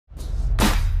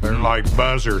They're like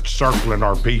buzzards circling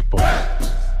our people.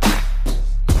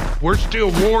 We're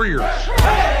still warriors.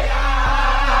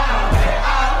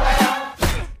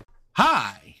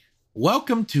 Hi,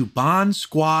 welcome to Bond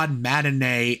Squad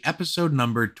Matinee, episode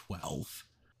number 12.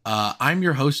 I'm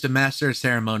your host and master of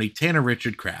ceremony, Tanner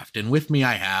Richard Kraft, and with me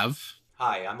I have...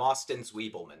 Hi, I'm Austin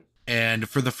Zwiebelman. And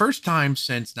for the first time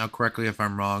since, now correct me if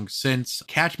I'm wrong, since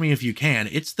Catch Me If You Can,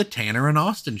 it's the Tanner and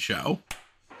Austin show.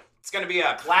 It's going to be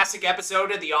a classic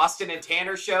episode of the Austin and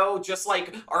Tanner show, just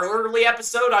like our early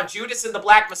episode on Judas and the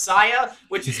Black Messiah,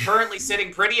 which is currently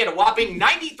sitting pretty at a whopping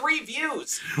 93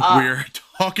 views. We're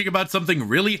talking about something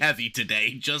really heavy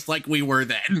today, just like we were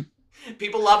then.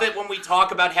 People love it when we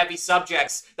talk about heavy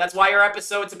subjects. That's why our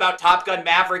episodes about Top Gun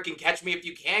Maverick and Catch Me If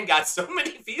You Can got so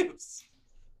many views.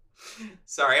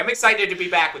 Sorry, I'm excited to be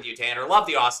back with you, Tanner. Love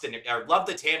the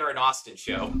Tanner and Austin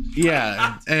show.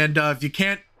 Yeah, and if you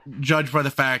can't judge by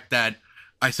the fact that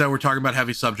I said we're talking about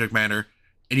heavy subject matter,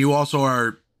 and you also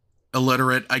are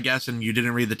illiterate, I guess, and you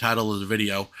didn't read the title of the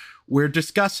video, we're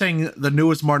discussing the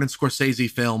newest Martin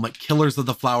Scorsese film, Killers of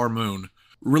the Flower Moon,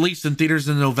 released in theaters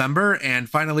in November and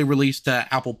finally released to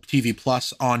Apple TV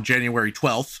Plus on January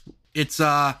 12th. It's,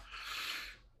 we're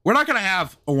not going to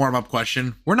have a warm-up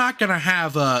question. We're not going to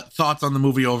have thoughts on the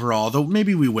movie overall, though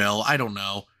maybe we will. I don't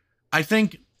know. I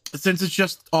think since it's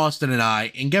just Austin and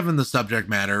I, and given the subject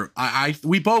matter,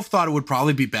 we both thought it would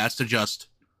probably be best to just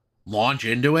launch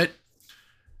into it.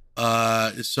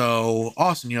 So,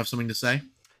 Austin, you have something to say?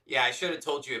 Yeah, I should have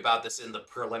told you about this in the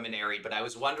preliminary, but I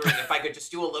was wondering if I could just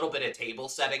do a little bit of table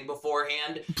setting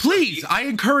beforehand. Please, I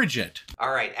encourage it.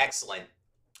 All right, excellent.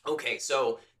 Okay,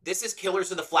 so this is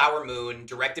Killers of the Flower Moon,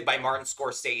 directed by Martin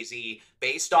Scorsese,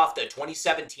 based off the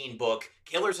 2017 book,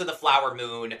 Killers of the Flower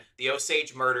Moon, The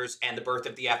Osage Murders, and the Birth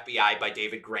of the FBI by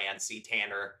David Grann. See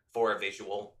Tanner for a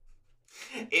visual.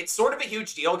 It's sort of a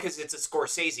huge deal because it's a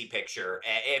Scorsese picture.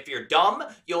 If you're dumb,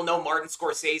 you'll know Martin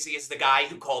Scorsese is the guy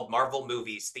who called Marvel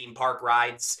movies theme park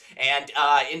rides and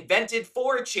invented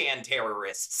 4chan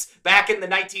terrorists back in the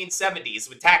 1970s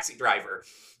with Taxi Driver.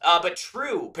 But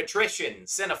true patrician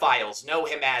cinephiles know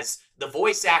him as the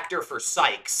voice actor for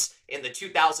Sykes in the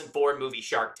 2004 movie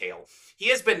Shark Tale. He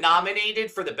has been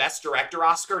nominated for the Best Director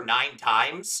Oscar 9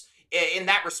 times. In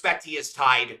that respect, he is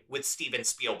tied with Steven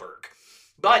Spielberg.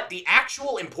 But the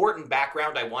actual important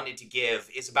background I wanted to give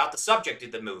is about the subject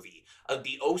of the movie, of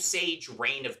the Osage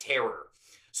Reign of Terror.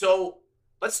 So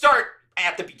let's start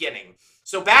at the beginning.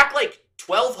 So back like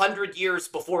 1,200 years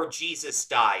before Jesus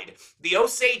died, the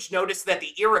Osage noticed that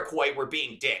the Iroquois were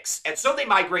being dicks, and so they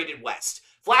migrated west.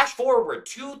 Flash forward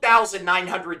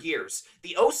 2,900 years.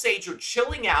 The Osage are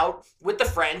chilling out with the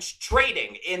French,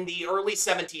 trading in the early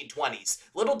 1720s.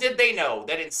 Little did they know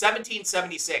that in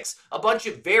 1776, a bunch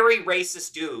of very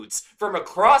racist dudes from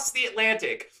across the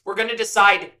Atlantic were going to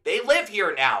decide they live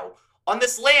here now, on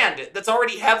this land that's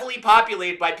already heavily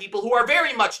populated by people who are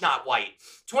very much not white.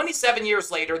 27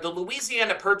 years later, the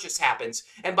Louisiana Purchase happens,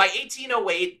 and by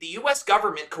 1808, the U.S.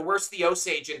 government coerced the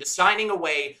Osage into signing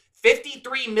away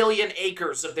 53 million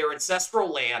acres of their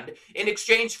ancestral land in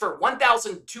exchange for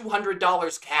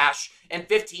 $1,200 cash and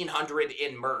 $1,500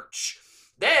 in merch.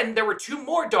 Then there were 2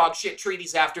 more dogshit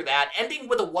treaties after that, ending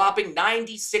with a whopping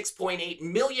 96.8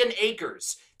 million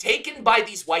acres taken by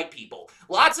these white people.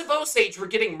 Lots of Osage were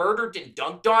getting murdered and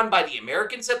dunked on by the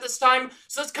Americans at this time,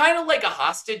 so it's kind of like a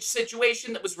hostage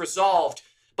situation that was resolved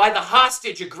by the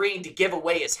hostage agreeing to give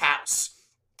away his house.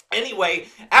 Anyway,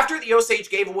 after the Osage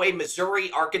gave away Missouri,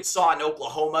 Arkansas, and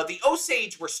Oklahoma, the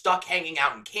Osage were stuck hanging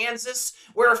out in Kansas,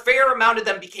 where a fair amount of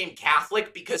them became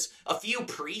Catholic because a few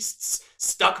priests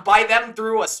stuck by them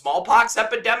through a smallpox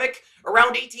epidemic. Around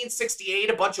 1868,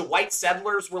 a bunch of white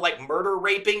settlers were like murder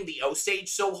raping the Osage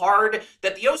so hard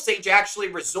that the Osage actually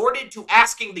resorted to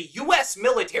asking the U.S.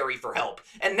 military for help.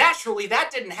 And naturally,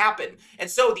 that didn't happen. And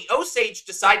so the Osage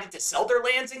decided to sell their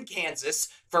lands in Kansas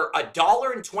for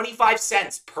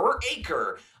 $1.25 per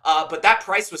acre. But that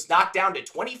price was knocked down to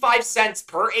 25 cents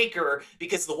per acre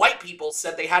because the white people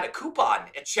said they had a coupon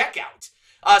at checkout.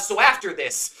 So after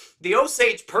this, the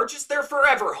Osage purchased their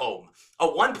forever home, a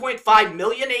 1.5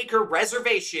 million acre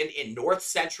reservation in north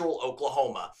central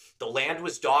Oklahoma. The land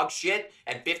was dog shit,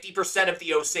 and 50% of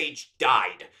the Osage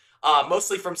died,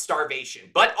 mostly from starvation.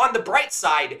 But on the bright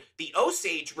side, the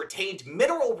Osage retained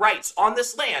mineral rights on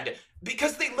this land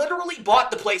because they literally bought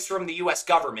the place from the U.S.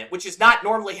 government, which is not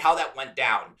normally how that went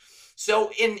down.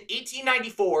 So in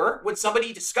 1894, when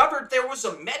somebody discovered there was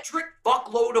a metric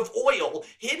fuckload of oil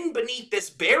hidden beneath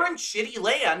this barren, shitty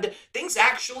land, things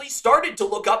actually started to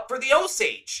look up for the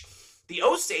Osage. The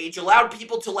Osage allowed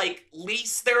people to, like,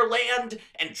 lease their land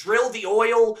and drill the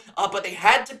oil, but they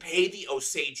had to pay the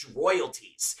Osage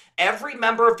royalties. Every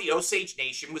member of the Osage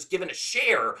Nation was given a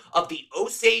share of the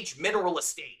Osage mineral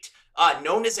estate,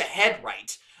 known as a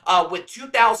headright, with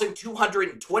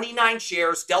 2,229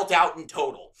 shares dealt out in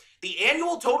total. The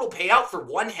annual total payout for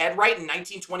one headright in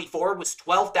 1924 was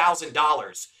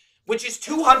 $12,000, which is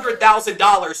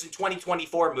 $200,000 in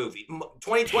 2024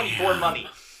 money.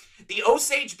 The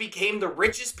Osage became the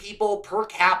richest people per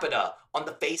capita on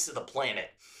the face of the planet.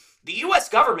 The U.S.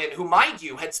 government, who, mind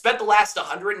you, had spent the last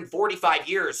 145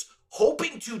 years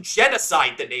hoping to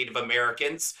genocide the Native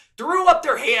Americans, threw up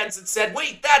their hands and said,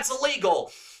 wait, that's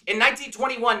illegal. In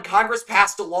 1921, Congress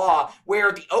passed a law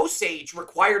where the Osage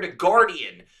required a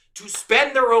guardian to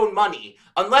spend their own money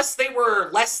unless they were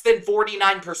less than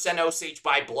 49% Osage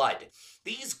by blood.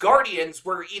 These guardians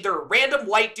were either random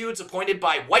white dudes appointed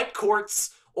by white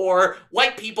courts or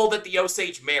white people that the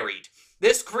Osage married.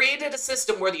 This created a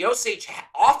system where the Osage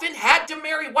often had to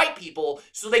marry white people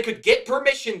so they could get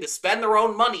permission to spend their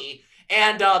own money,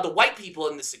 and the white people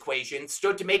in this equation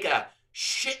stood to make a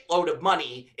shitload of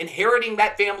money inheriting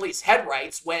that family's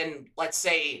headrights when, let's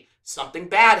say, something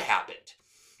bad happened.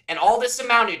 And all this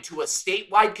amounted to a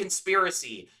statewide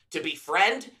conspiracy to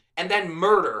befriend and then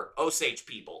murder Osage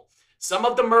people. Some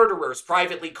of the murderers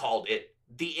privately called it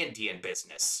the Indian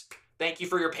business. Thank you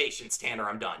for your patience, Tanner.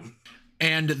 I'm done.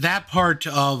 And that part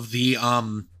of the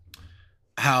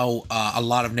how a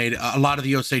lot of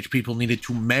the Osage people needed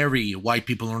to marry white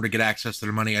people in order to get access to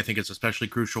their money, I think is especially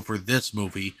crucial for this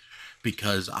movie,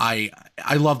 because I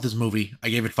love this movie. I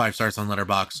gave it 5 stars on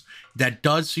Letterboxd. That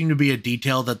does seem to be a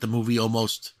detail that the movie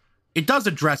it does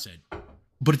address it,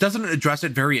 but it doesn't address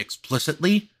it very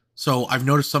explicitly. So I've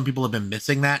noticed some people have been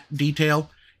missing that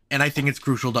detail, and I think it's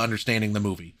crucial to understanding the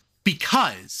movie.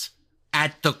 Because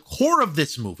at the core of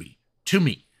this movie, to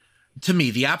me,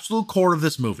 the absolute core of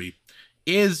this movie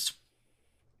is,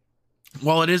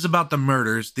 while it is about the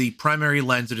murders, the primary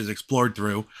lens it is explored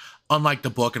through, unlike the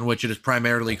book in which it is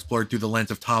primarily explored through the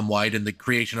lens of Tom White and the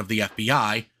creation of the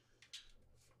FBI,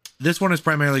 this one is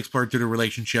primarily explored through the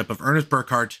relationship of Ernest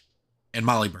Burkhart and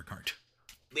Molly Burkhart,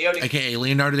 aka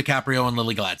Leonardo DiCaprio and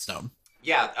Lily Gladstone.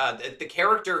 Yeah, the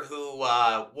character who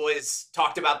was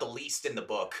talked about the least in the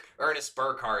book, Ernest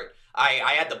Burkhart,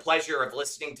 I had the pleasure of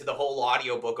listening to the whole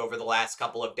audiobook over the last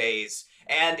couple of days,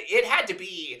 and it had to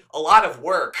be a lot of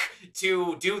work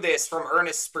to do this from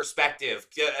Ernest's perspective,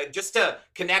 just to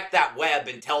connect that web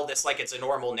and tell this like it's a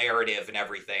normal narrative and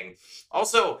everything.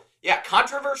 Also, yeah,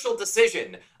 controversial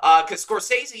decision, because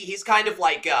Scorsese, he's kind of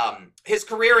like, his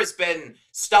career has been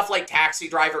stuff like Taxi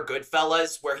Driver,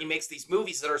 Goodfellas, where he makes these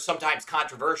movies that are sometimes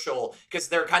controversial because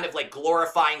they're kind of like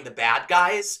glorifying the bad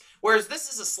guys, whereas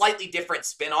this is a slightly different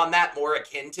spin on that, more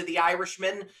akin to The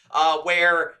Irishman,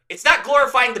 where it's not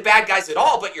glorifying the bad guys at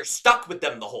all, but you're stuck with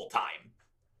them the whole time.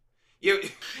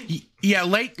 Yeah,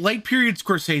 late period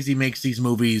Scorsese makes these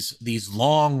movies, these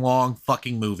long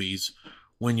fucking movies,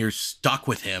 when you're stuck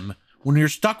with him, when you're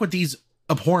stuck with these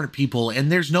abhorrent people,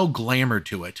 and there's no glamour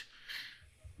to it.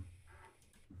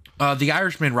 The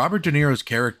Irishman, Robert De Niro's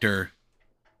character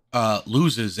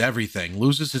loses everything,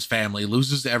 loses his family,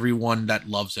 loses everyone that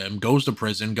loves him, goes to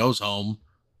prison, goes home.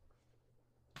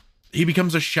 He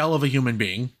becomes a shell of a human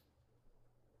being.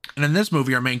 And in this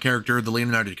movie, our main character, the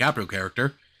Leonardo DiCaprio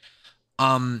character,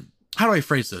 how do I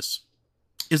phrase this?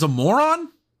 Is a moron?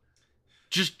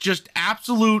 Just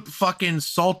absolute fucking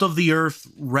salt of the earth,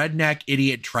 redneck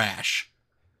idiot trash.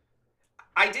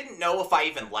 I didn't know if I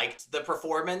even liked the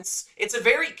performance. It's a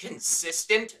very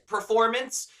consistent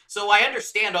performance, so I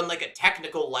understand on like a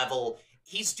technical level,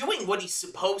 he's doing what he's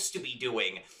supposed to be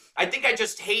doing. I think I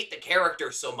just hate the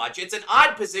character so much. It's an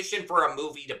odd position for a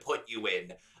movie to put you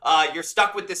in. You're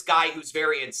stuck with this guy who's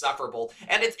very insufferable.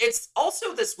 And it's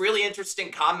also this really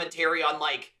interesting commentary on,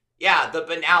 like, yeah, the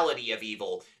banality of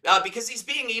evil. Because he's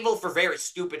being evil for very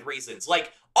stupid reasons.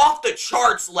 Like, off the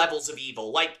charts levels of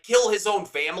evil. Like, kill his own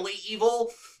family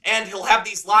evil. And he'll have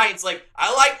these lines like,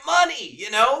 I like money,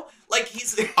 you know? Like,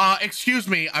 he's... excuse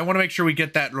me, I want to make sure we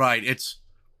get that right. It's,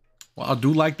 well, I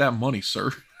do like that money,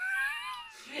 sir.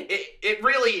 It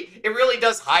really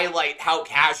does highlight how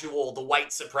casual the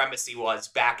white supremacy was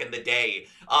back in the day.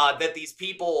 That these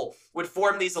people would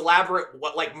form these elaborate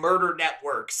murder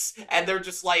networks, and they're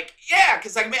just like, yeah,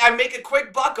 because I make a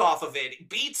quick buck off of it.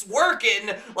 Beats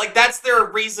working. Like, that's their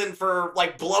reason for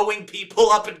like blowing people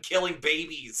up and killing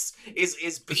babies.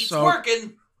 Is beats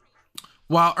working.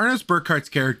 While Ernest Burkhart's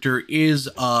character is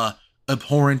a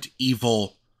abhorrent,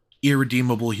 evil,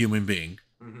 irredeemable human being.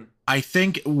 Mm-hmm. I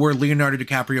think where Leonardo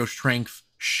DiCaprio's strength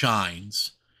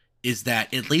shines is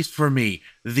that, at least for me,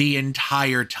 the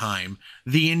entire time,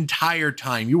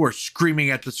 you are screaming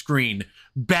at the screen,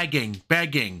 begging,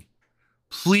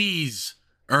 please,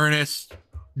 Ernest,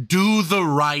 do the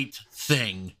right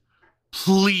thing.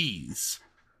 Please.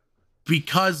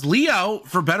 Because Leo,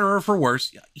 for better or for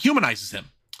worse, humanizes him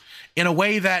in a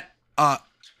way that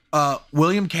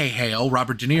William K. Hale,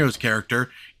 Robert De Niro's character,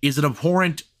 is an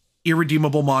abhorrent,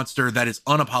 irredeemable monster that is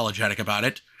unapologetic about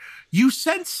it. You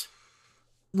sense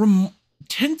little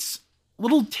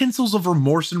tinsels of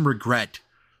remorse and regret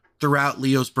throughout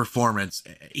Leo's performance.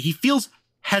 He feels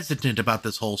hesitant about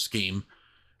this whole scheme.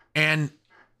 And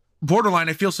borderline,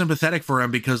 I feel sympathetic for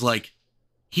him because, like,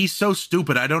 he's so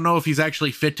stupid. I don't know if he's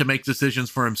actually fit to make decisions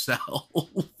for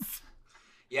himself.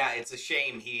 Yeah, it's a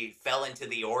shame he fell into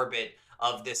the orbit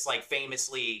of this, like,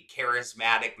 famously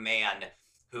charismatic man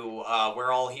who,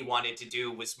 where all he wanted to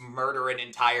do was murder an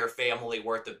entire family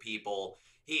worth of people.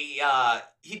 He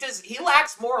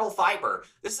lacks moral fiber.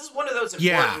 This is one of those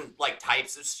important, like,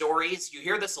 types of stories. You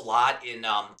hear this a lot in,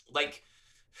 like,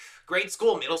 grade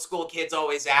school, middle school kids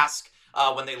always ask,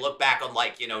 when they look back on,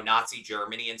 like, you know, Nazi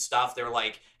Germany and stuff, they're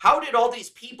like, how did all these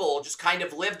people just kind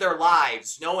of live their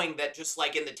lives knowing that just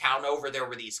like in the town over there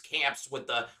were these camps with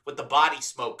the body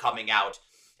smoke coming out?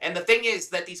 And the thing is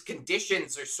that these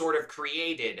conditions are sort of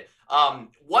created.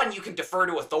 One, you can defer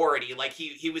to authority. Like,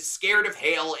 he was scared of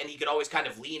Hale, and he could always kind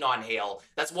of lean on Hale.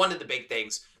 That's one of the big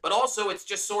things. But also, it's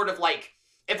just sort of like,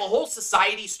 if a whole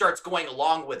society starts going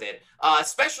along with it,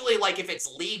 especially like if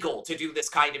it's legal to do this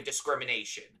kind of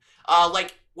discrimination.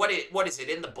 Like, what is it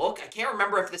in the book? I can't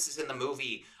remember if this is in the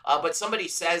movie, but somebody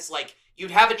says, like,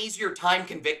 you'd have an easier time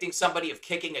convicting somebody of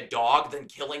kicking a dog than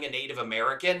killing a Native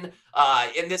American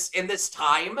in this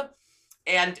time.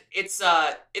 And it's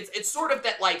sort of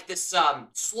that, like, this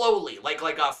slowly, like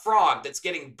a frog that's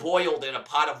getting boiled in a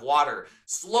pot of water.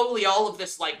 Slowly, all of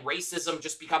this, like, racism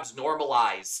just becomes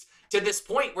normalized to this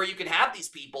point where you can have these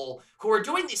people who are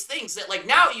doing these things that, like,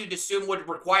 now you'd assume would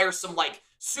require some, like,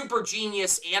 super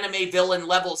genius anime villain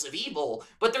levels of evil,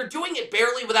 but they're doing it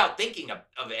barely without thinking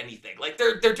of anything. Like,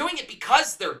 they're doing it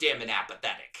because they're dim and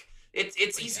apathetic.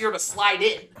 It's easier to slide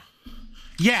in.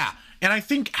 Yeah, and I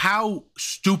think how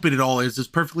stupid it all is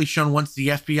perfectly shown once the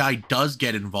FBI does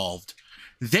get involved.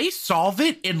 They solve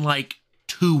it in, like,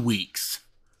 2 weeks.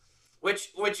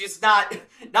 Which is not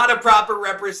a proper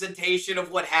representation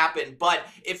of what happened, but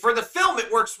for the film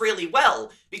it works really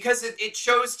well because it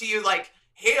shows to you, like,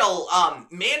 Hale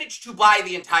managed to buy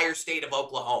the entire state of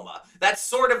Oklahoma. That's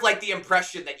sort of like the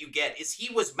impression that you get, is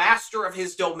he was master of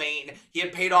his domain. He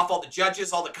had paid off all the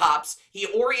judges, all the cops. He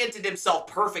oriented himself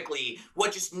perfectly.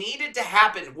 What just needed to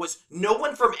happen was no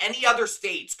one from any other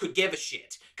states could give a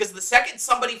shit. Because the second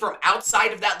somebody from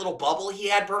outside of that little bubble he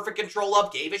had perfect control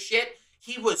of gave a shit,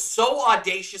 he was so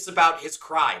audacious about his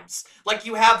crimes. Like,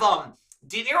 you have,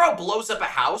 De Niro blows up a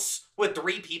house with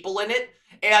 3 people in it,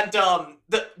 and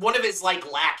one of his,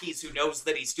 like, lackeys who knows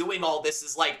that he's doing all this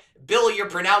is like, Bill, you're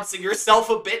pronouncing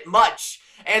yourself a bit much.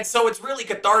 And so it's really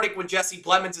cathartic when Jesse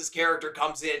Plemons' character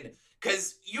comes in,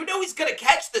 because you know he's gonna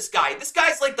catch this guy. This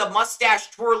guy's like the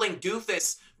mustache-twirling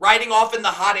doofus riding off in the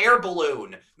hot air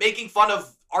balloon, making fun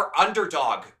of our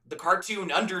underdog, the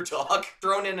cartoon underdog,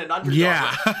 thrown in an underdog.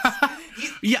 Yeah.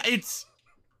 Yeah, it's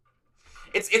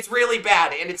really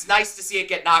bad, and it's nice to see it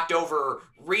get knocked over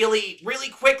really, really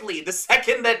quickly the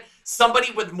second that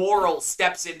somebody with morals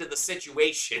steps into the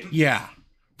situation. Yeah.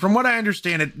 From what I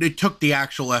understand, it took the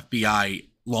actual FBI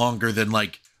longer than,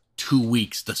 like, 2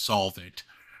 weeks to solve it.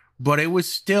 But it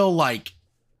was still, like,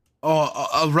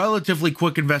 a relatively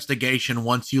quick investigation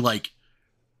once you, like...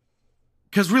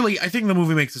 Because really, I think the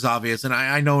movie makes this obvious, and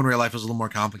I know in real life it was a little more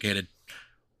complicated.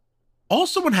 All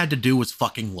someone had to do was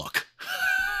fucking look.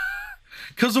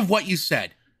 Because of what you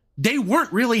said. They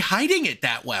weren't really hiding it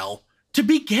that well to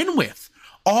begin with.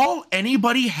 All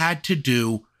anybody had to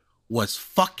do was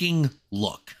fucking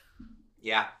look.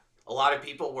 Yeah. A lot of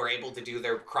people were able to do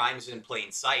their crimes in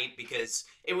plain sight because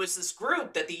it was this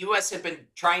group that the U.S. had been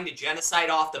trying to genocide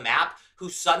off the map who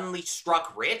suddenly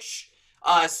struck rich.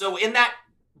 So in that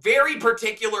very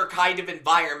particular kind of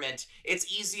environment,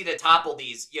 it's easy to topple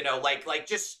these, you know, like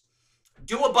just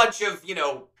do a bunch of, you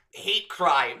know, hate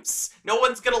crimes. No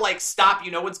one's gonna, like, stop you.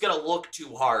 No one's gonna look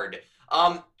too hard.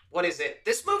 What is it?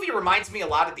 This movie reminds me a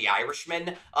lot of The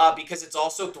Irishman, because it's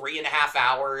also 3.5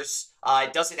 hours.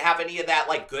 It doesn't have any of that,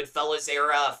 like, Goodfellas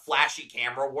era flashy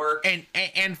camera work.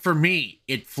 And for me,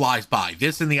 it flies by.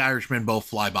 This and The Irishman both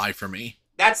fly by for me.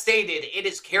 That stated, it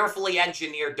is carefully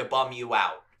engineered to bum you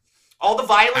out. All the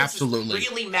violence is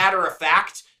really matter of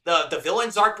fact. The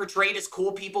villains aren't portrayed as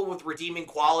cool people with redeeming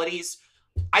qualities.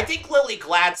 I think Lily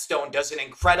Gladstone does an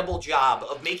incredible job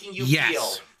of making you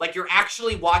feel like you're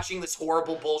actually watching this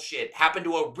horrible bullshit happen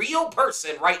to a real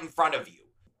person right in front of you.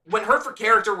 When her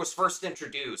character was first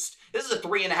introduced, this is a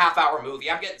 3.5-hour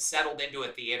movie. I'm getting settled into a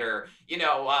theater. You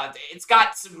know, it's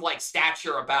got some like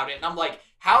stature about it, and I'm like,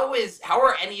 how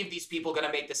are any of these people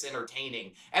gonna make this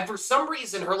entertaining? And for some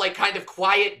reason, her like kind of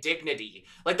quiet dignity,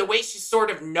 like the way she's sort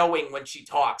of knowing when she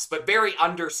talks, but very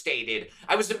understated.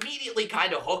 I was immediately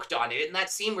kind of hooked on it. In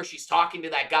that scene where she's talking to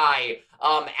that guy,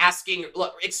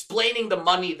 explaining the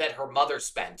money that her mother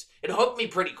spent, it hooked me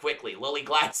pretty quickly. Lily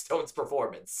Gladstone's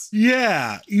performance.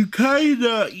 Yeah, you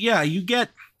get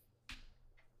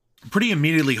pretty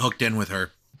immediately hooked in with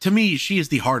her. To me, she is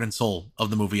the heart and soul of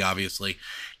the movie, obviously.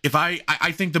 If I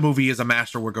think the movie is a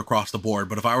masterwork across the board,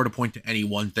 but if I were to point to any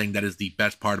one thing that is the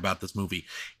best part about this movie,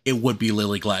 it would be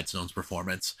Lily Gladstone's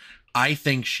performance. I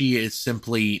think she is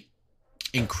simply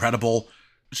incredible,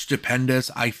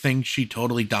 stupendous. I think she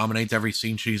totally dominates every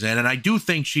scene she's in, and I do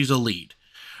think she's a lead.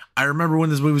 I remember when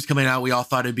this movie was coming out, we all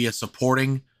thought it'd be a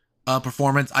supporting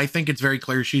performance. I think it's very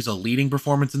clear she's a leading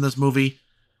performance in this movie.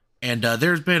 And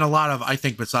there's been a lot of, I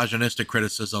think, misogynistic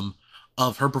criticism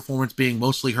of her performance being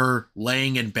mostly her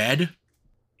laying in bed.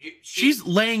 She's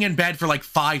laying in bed for like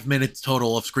 5 minutes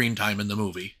total of screen time in the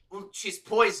movie. Well, she's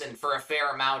poisoned for a fair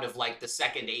amount of like the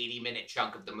second 80-minute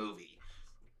chunk of the movie.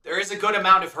 There is a good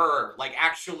amount of her like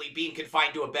actually being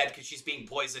confined to a bed because she's being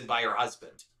poisoned by her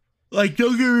husband. Like,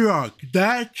 don't get me wrong,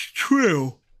 that's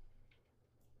true.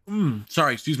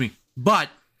 Sorry, excuse me. But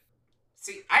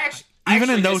see, I even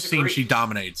in those disagree. scenes, she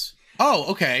dominates.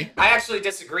 Oh, okay. I actually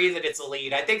disagree that it's a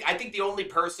lead. I think the only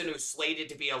person who's slated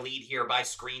to be a lead here by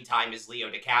screen time is Leo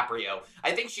DiCaprio.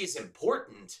 I think she's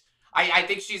important. I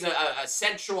think she's a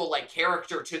central like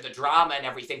character to the drama and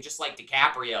everything, just like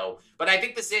DiCaprio. But I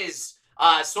think this is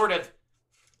sort of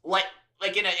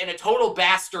like in a total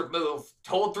bastard move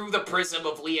told through the prism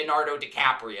of Leonardo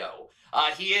DiCaprio.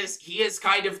 He is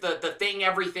kind of the thing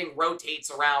everything rotates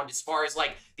around as far as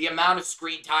like the amount of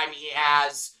screen time he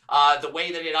has, the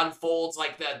way that it unfolds,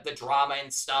 like the drama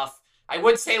and stuff. I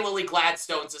would say Lily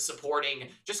Gladstone's a supporting,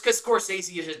 just because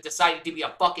Scorsese has decided to be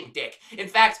a fucking dick. In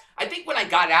fact, I think when I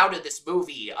got out of this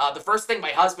movie, the first thing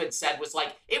my husband said was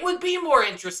like, it would be more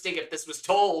interesting if this was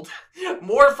told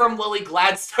more from Lily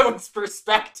Gladstone's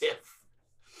perspective.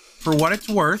 For what it's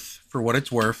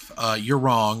worth, you're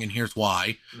wrong, and here's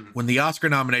why. When the Oscar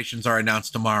nominations are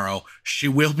announced tomorrow, she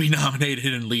will be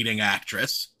nominated in leading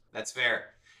actress. That's fair.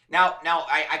 Now,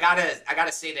 I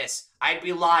gotta say this. I'd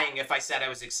be lying if I said I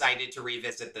was excited to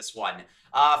revisit this one.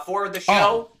 For the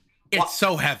show, it's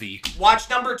so heavy. Watch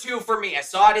number 2 for me. I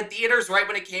saw it in theaters right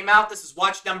when it came out. This is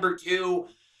watch number 2.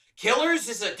 Killers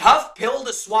is a tough pill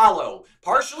to swallow,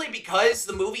 partially because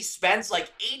the movie spends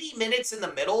like 80 minutes in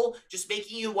the middle just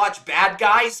making you watch bad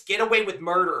guys get away with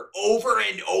murder over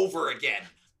and over again.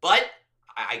 But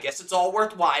I guess it's all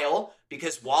worthwhile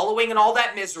because wallowing in all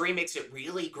that misery makes it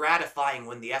really gratifying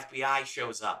when the FBI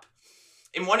shows up.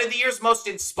 In one of the year's most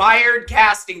inspired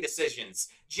casting decisions,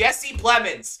 Jesse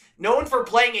Plemons, known for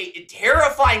playing a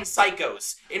terrifying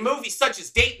psychos in movies such as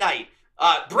Date Night,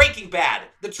 Breaking Bad,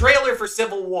 the trailer for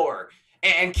Civil War,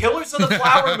 and Killers of the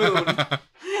Flower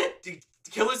Moon.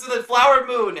 Killers of the Flower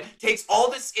Moon takes all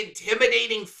this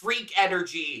intimidating freak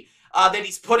energy that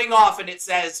he's putting off, and it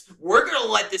says, we're gonna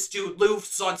let this dude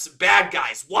loose on some bad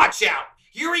guys. Watch out.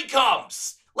 Here he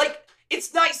comes. Like,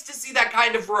 it's nice to see that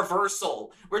kind of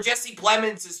reversal, where Jesse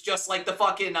Plemons is just like the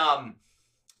fucking,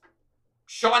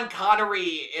 Sean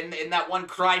Connery in that one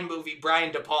crime movie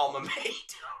Brian De Palma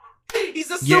made.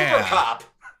 He's a super cop.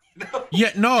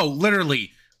 Yeah, no,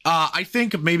 literally. I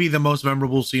think maybe the most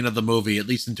memorable scene of the movie, at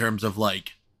least in terms of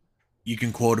like, you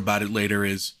can quote about it later,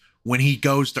 is when he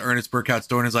goes to Ernest Burkout's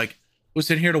door and is like, we're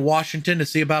sitting here to Washington to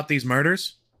see about these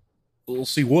murders. We'll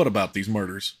see what about these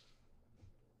murders.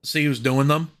 See who's doing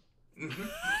them.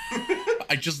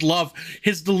 I just love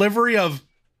his delivery of,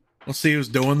 we'll see who's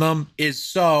doing them, is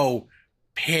so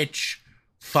pitch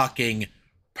fucking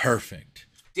perfect.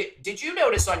 Did you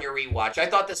notice on your rewatch? I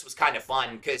thought this was kind of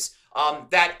fun because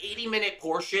that 80-minute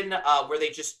portion where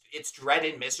it's dread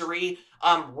and misery,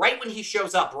 right when he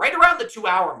shows up, right around the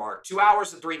 2-hour mark, 2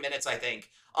 hours and 3 minutes, I think,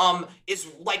 is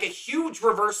like a huge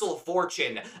reversal of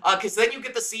fortune. Because then you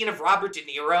get the scene of Robert De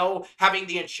Niro having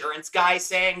the insurance guy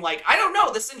saying, like, I don't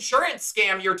know, this insurance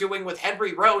scam you're doing with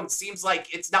Henry Roan seems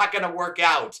like it's not going to work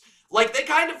out. Like, they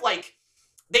kind of like,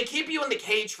 they keep you in the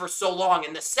cage for so long,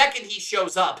 and the second he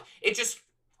shows up, it just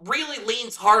really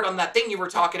leans hard on that thing you were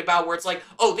talking about where it's like,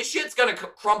 oh, this shit's gonna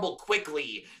crumble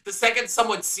quickly the second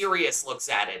someone serious looks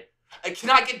at it. I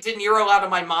cannot get De Niro out of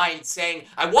my mind saying,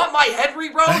 "I want my Henry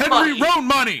Roan money." Henry Roan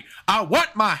money. I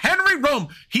want my Henry Roan.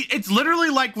 It's literally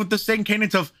like with the same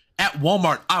cadence of at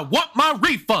Walmart. I want my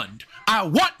refund. I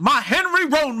want my Henry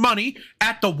Roan money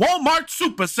at the Walmart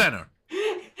Supercenter.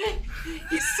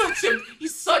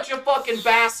 He's such a fucking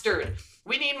bastard.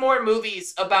 We need more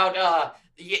movies about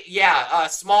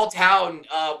small town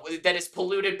that is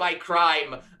polluted by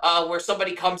crime, where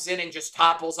somebody comes in and just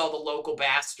topples all the local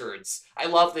bastards. I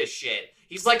love this shit.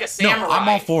 He's like a samurai. No, I'm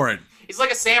all for it. He's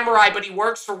like a samurai, but he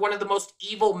works for one of the most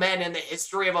evil men in the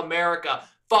history of America.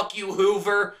 Fuck you,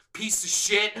 Hoover, piece of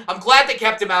shit. I'm glad they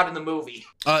kept him out in the movie.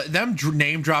 Them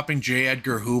name dropping J.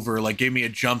 Edgar Hoover like gave me a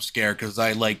jump scare because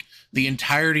I like the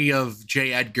entirety of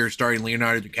J. Edgar starring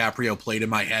Leonardo DiCaprio played in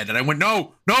my head, and I went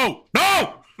no.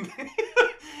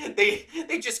 They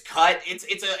just cut.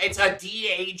 It's a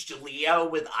de-aged Leo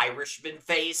with Irishman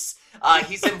face.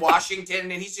 He's in Washington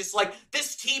and he's just like,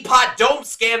 this teapot dome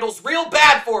scandal's real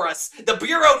bad for us. The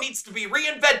bureau needs to be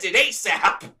reinvented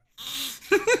ASAP.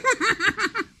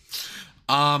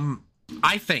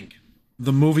 I think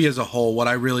the movie as a whole, what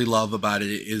I really love about it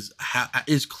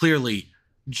is clearly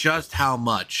just how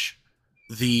much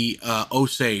the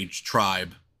Osage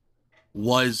tribe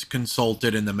was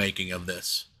consulted in the making of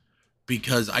this.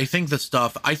 Because I think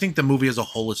the movie as a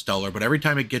whole is stellar, but every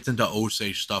time it gets into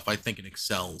Osage stuff, I think it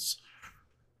excels.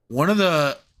 One of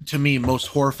the, to me, most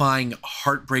horrifying,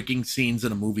 heartbreaking scenes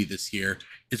in a movie this year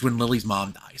is when Lily's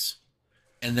mom dies.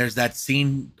 And there's that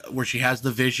scene where she has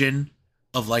the vision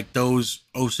of like those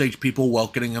Osage people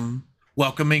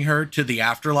welcoming her to the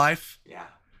afterlife. Yeah.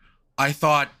 I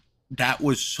thought that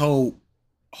was so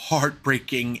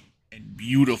heartbreaking and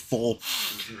beautiful.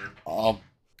 Mm-hmm.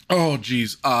 Oh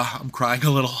geez, I'm crying a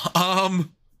little.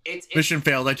 Mission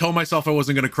failed. I told myself I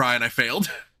wasn't gonna cry and I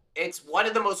failed. It's one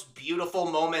of the most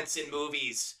beautiful moments in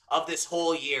movies of this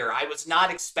whole year. I was not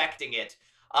expecting it.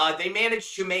 They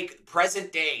managed to make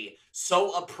present day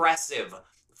so oppressive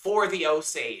for the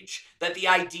Osage that the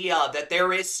idea that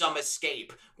there is some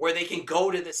escape where they can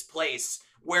go to this place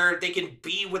where they can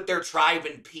be with their tribe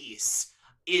in peace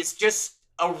is just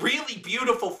a really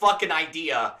beautiful fucking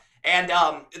idea. And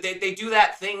they do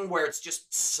that thing where it's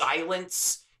just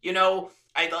silence, you know?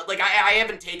 I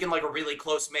haven't taken like a really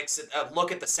close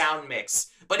look at the sound mix,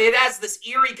 but it has this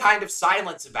eerie kind of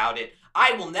silence about it.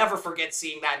 I will never forget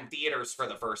seeing that in theaters for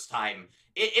the first time.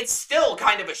 It's still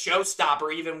kind of a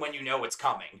showstopper even when you know it's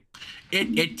coming.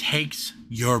 It takes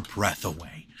your breath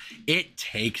away. It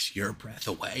takes your breath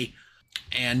away.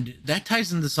 And that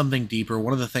ties into something deeper.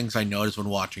 One of the things I noticed when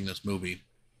watching this movie,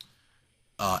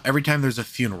 every time there's a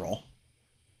funeral,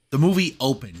 the movie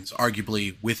opens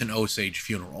arguably with an Osage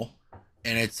funeral,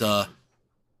 and it's the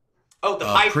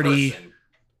pipe person.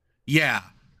 Yeah,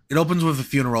 it opens with a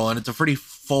funeral, and it's a pretty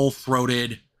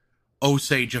full-throated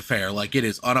Osage affair. Like it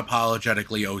is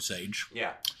unapologetically Osage.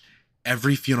 Yeah.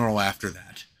 Every funeral after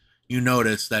that, you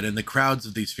notice that in the crowds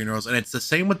of these funerals, and it's the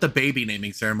same with the baby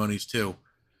naming ceremonies too,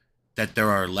 that there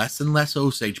are less and less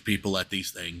Osage people at these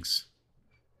things.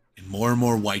 And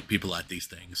more white people at these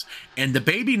things. And the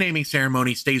baby naming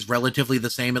ceremony stays relatively the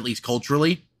same, at least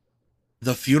culturally.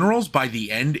 The funerals, by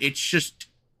the end, it's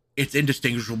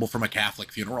indistinguishable from a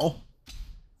Catholic funeral.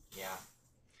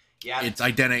 Yeah. It's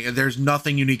identical. There's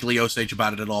nothing uniquely Osage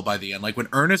about it at all by the end. Like when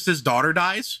Ernest's daughter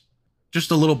dies, just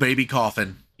a little baby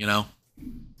coffin, you know?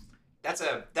 That's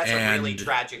a really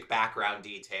tragic background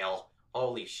detail.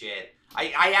 Holy shit.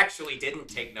 I actually didn't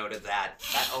take note of that.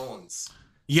 That owns.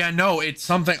 Yeah, no, it's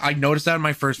something I noticed that in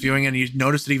my first viewing, and you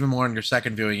noticed it even more in your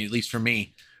second viewing, at least for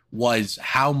me, was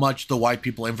how much the white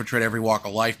people infiltrate every walk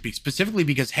of life, specifically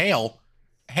because Hale,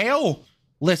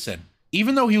 listen,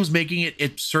 even though he was making it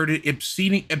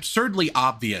absurdly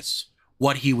obvious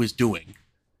what he was doing,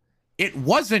 it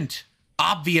wasn't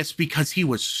obvious because he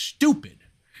was stupid.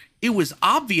 It was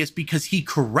obvious because he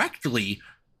correctly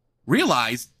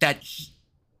realized that,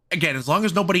 again, as long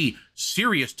as nobody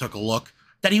serious took a look,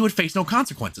 that he would face no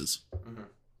consequences. Mm-hmm.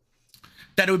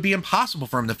 That it would be impossible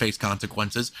for him to face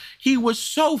consequences. He was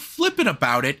so flippant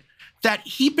about it that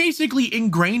he basically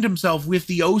ingrained himself with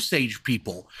the Osage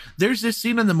people. There's this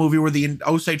scene in the movie where the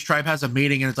Osage tribe has a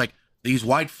meeting and it's like, these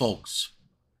white folks,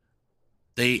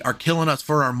 they are killing us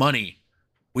for our money.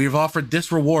 We've offered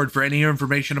this reward for any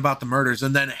information about the murders.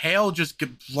 And then Hale just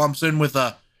lumps in with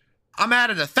I'm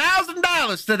adding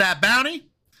 $1,000 to that bounty.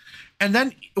 And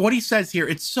then what he says here,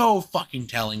 it's so fucking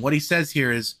telling. What he says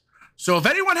here is, so if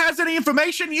anyone has any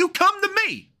information, you come to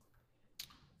me.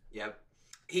 Yep.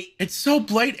 It's so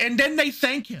blatant. And then they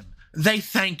thank him.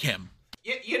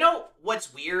 You know,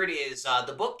 what's weird is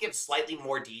the book gives slightly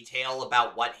more detail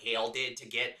about what Hale did to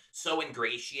get so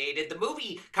ingratiated. The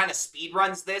movie kind of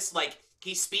speedruns this. Like,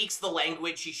 he speaks the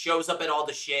language, he shows up at all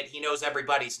the shit, he knows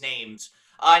everybody's names.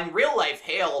 In real life,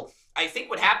 Hale, I think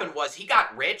what happened was he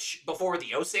got rich before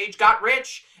the Osage got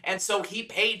rich, and so he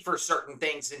paid for certain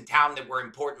things in town that were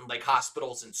important, like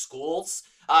hospitals and schools,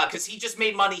 because he just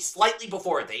made money slightly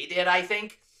before they did, I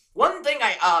think. One thing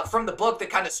from the book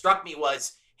that kind of struck me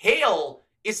was Hale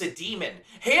is a demon.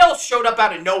 Hale showed up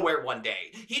out of nowhere one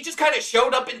day. He just kind of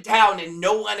showed up in town and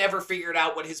no one ever figured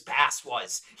out what his past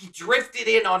was. He drifted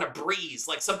in on a breeze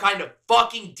like some kind of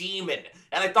fucking demon,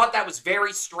 and I thought that was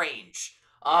very strange.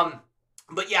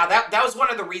 But yeah, that was one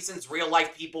of the reasons real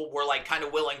life people were like kind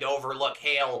of willing to overlook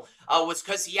Hale, was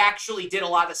because he actually did a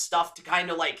lot of stuff to kind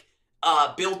of like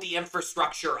build the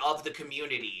infrastructure of the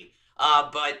community.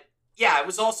 But yeah, it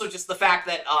was also just the fact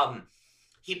that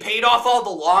he paid off all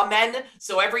the lawmen,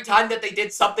 so every time that they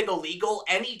did something illegal,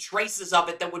 any traces of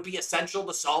it that would be essential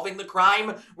to solving the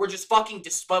crime were just fucking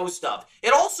disposed of.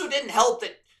 It also didn't help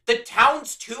that the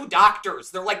town's 2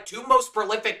 doctors, they're like 2 most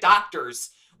prolific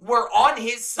doctors, were on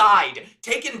his side,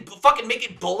 fucking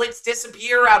making bullets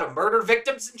disappear out of murder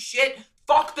victims and shit.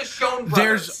 Fuck the Schoen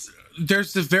brothers.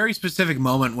 There's this very specific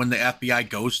moment when the FBI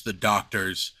goes to the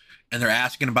doctors and they're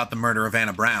asking about the murder of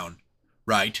Anna Brown,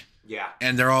 right? Yeah.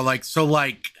 And they're all like, so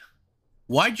like,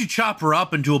 why'd you chop her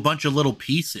up into a bunch of little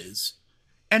pieces?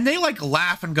 And they like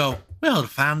laugh and go, well, to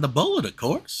find the bullet, of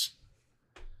course.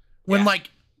 When like,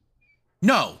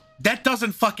 no, that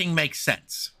doesn't fucking make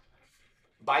sense.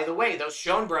 By the way, those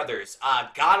Schoen brothers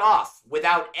got off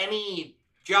without any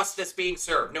justice being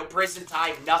served. No prison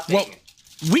time, nothing. Well,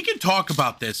 we can talk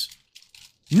about this.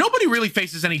 Nobody really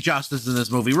faces any justice in this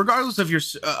movie, regardless of your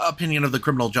opinion of the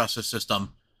criminal justice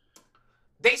system.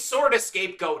 They sort of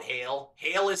scapegoat Hale.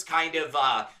 Hale is kind of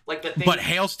like the thing. But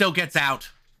Hale still gets out.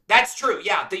 That's true.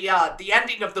 Yeah, the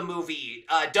ending of the movie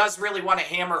does really want to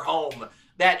hammer home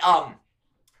that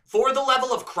for the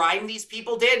level of crime these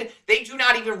people did, they do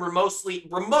not even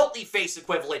remotely face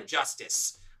equivalent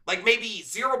justice. Like maybe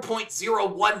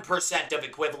 0.01% of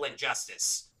equivalent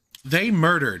justice. They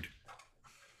murdered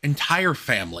entire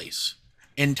families.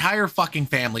 Entire fucking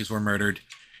families were murdered.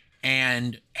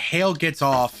 And Hale gets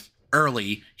off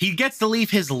early. He gets to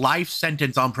leave his life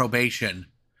sentence on probation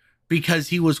because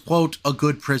he was, quote, a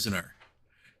good prisoner.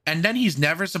 And then he's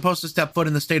never supposed to step foot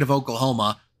in the state of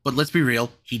Oklahoma, but let's be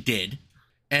real, he did.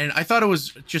 And I thought it was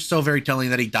just so very telling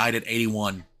that he died at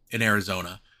 81 in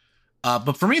Arizona.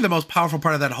 But for me, the most powerful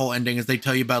part of that whole ending is they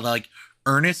tell you about, like,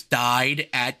 Ernest died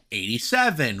at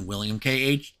 87. William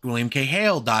K.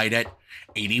 Hale died at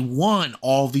 81.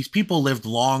 All of these people lived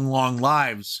long, long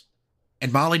lives.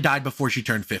 And Molly died before she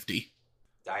turned 50.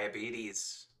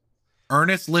 Diabetes.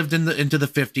 Ernest lived into the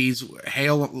 50s.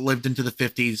 Hale lived into the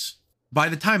 50s. By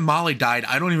the time Molly died,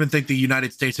 I don't even think the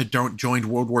United States had joined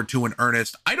World War II in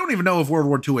earnest. I don't even know if World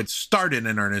War II had started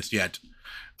in earnest yet.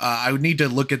 I would need to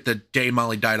look at the day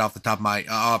Molly died off the top of my...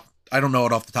 I don't know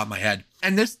it off the top of my head.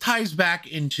 And this ties back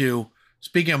into,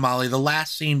 speaking of Molly, the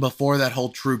last scene before that whole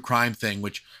true crime thing,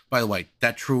 which, by the way,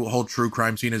 that whole true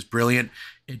crime scene is brilliant.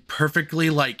 It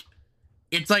perfectly, like...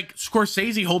 It's like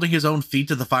Scorsese holding his own feet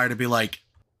to the fire to be like,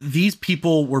 these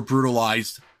people were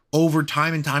brutalized over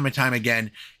time and time and time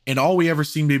again, and all we ever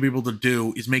seem to be able to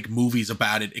do is make movies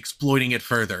about it, exploiting it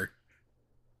further.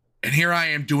 And here I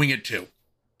am doing it too.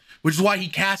 Which is why he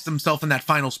cast himself in that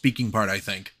final speaking part, I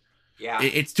think. Yeah.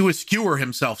 It's to eschew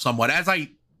himself somewhat, as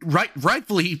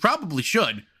rightfully he probably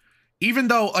should. Even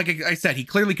though, like I said, he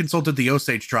clearly consulted the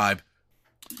Osage tribe.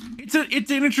 It's an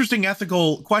interesting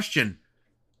ethical question.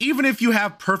 Even if you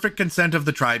have perfect consent of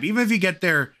the tribe, even if you get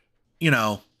their, you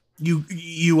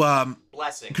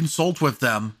blessing, consult with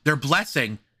them, their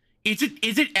blessing, is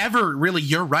it ever really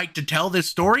your right to tell this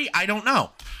story? I don't know.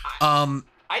 I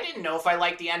didn't know if I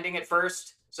liked the ending at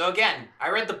first. So again, I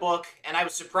read the book and I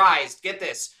was surprised. Get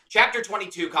this. Chapter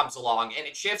 22 comes along and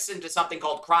it shifts into something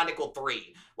called Chronicle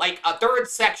 3. Like a third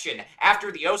section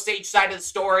after the Osage side of the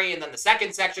story, and then the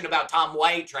second section about Tom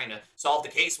White trying to solve the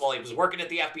case while he was working at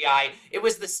the FBI. It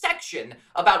was the section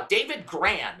about David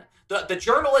Gran, the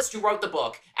journalist who wrote the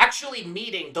book, actually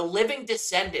meeting the living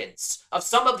descendants of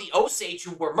some of the Osage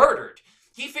who were murdered.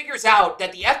 He figures out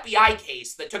that the FBI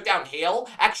case that took down Hale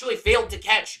actually failed to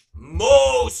catch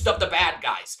most of the bad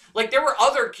guys. Like, there were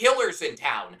other killers in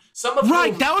town. Some of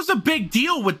Right, whom, that was a big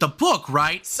deal with the book,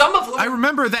 right? Some of whom... I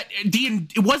remember that,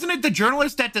 wasn't it the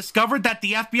journalist that discovered that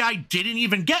the FBI didn't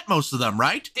even get most of them,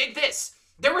 right? Dig this.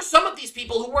 There were some of these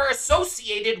people who were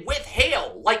associated with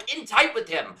Hale, like in tight with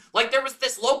him. Like there was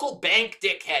this local bank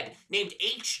dickhead named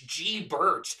H.G.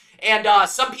 Birch, And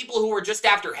some people who were just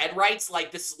after head rights,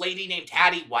 like this lady named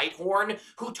Hattie Whitehorn,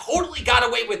 who totally got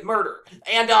away with murder.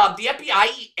 And the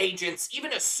FBI agents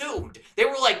even assumed, they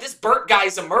were like, this Burt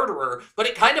guy's a murderer, but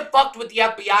it kind of fucked with the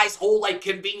FBI's whole, like,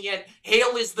 convenient,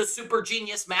 Hale is the super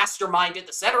genius mastermind at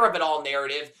the center of it all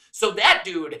narrative. So that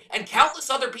dude and countless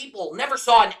other people never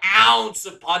saw an ounce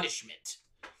of punishment.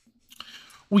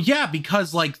 Well, yeah,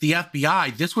 because, like, the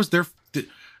FBI, this was their...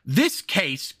 This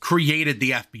case created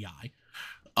the FBI.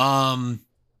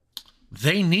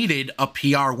 They needed a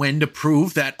PR win to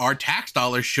prove that our tax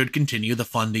dollars should continue to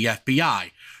fund the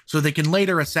FBI, so they can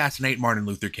later assassinate Martin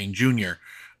Luther King Jr.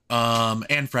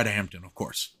 And Fred Hampton, of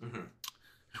course. Mm-hmm.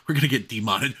 We're gonna get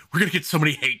demonetized. We're gonna get so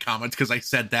many hate comments because I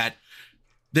said that.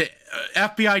 The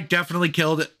FBI definitely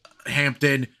killed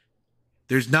Hampton.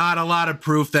 There's not a lot of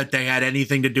proof that they had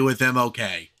anything to do with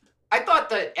MLK. I thought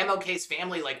that MLK's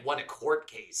family, like, won a court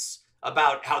case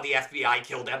about how the FBI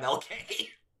killed MLK.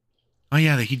 Oh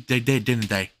yeah, they did, didn't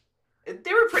they?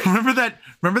 They were pretty... Remember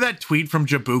that tweet from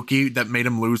Jabuki that made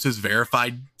him lose his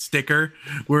verified sticker?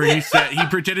 Where he said, he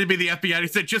pretended to be the FBI, and he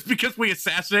said, just because we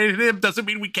assassinated him doesn't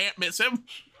mean we can't miss him.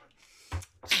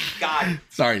 God.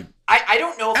 Sorry. I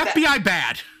don't know if FBI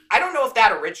bad. I don't know if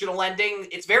that original ending,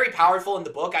 it's very powerful in the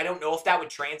book. I don't know if that would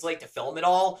translate to film at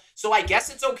all. So I guess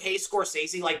it's okay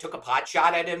Scorsese, like, took a pot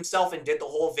shot at himself and did the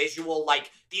whole visual,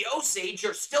 like, the Osage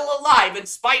are still alive in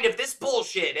spite of this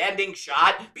bullshit ending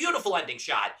shot. Beautiful ending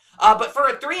shot. But for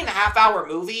a 3.5-hour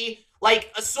movie,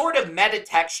 like, a sort of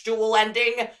metatextual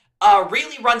ending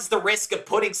really runs the risk of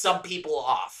putting some people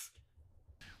off.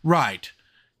 Right.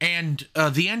 And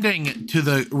the ending to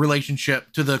the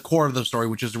relationship, to the core of the story,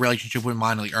 which is the relationship with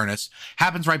Molly and Ernest,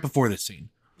 happens right before this scene.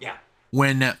 Yeah.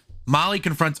 When Molly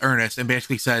confronts Ernest and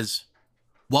basically says,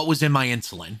 "What was in my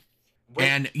insulin?" Wait.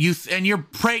 And you're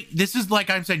this is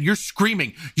like I said, you're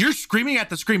screaming at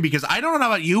the screen, because I don't know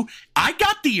about you. I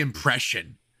got the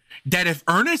impression that if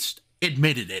Ernest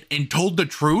admitted it and told the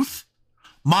truth,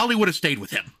 Molly would have stayed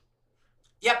with him.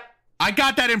 Yep. I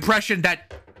got that impression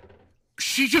that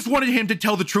she just wanted him to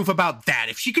tell the truth about that.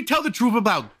 If she could tell the truth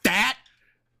about that,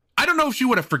 I don't know if she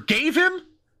would have forgave him,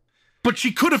 but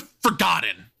she could have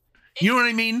forgotten. You know what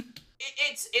I mean?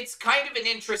 It's kind of an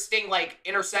interesting, like,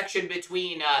 intersection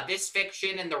between this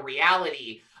fiction and the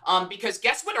reality. Because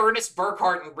guess what Ernest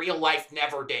Burkhart in real life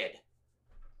never did?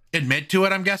 Admit to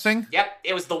it, I'm guessing? Yep,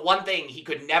 it was the one thing he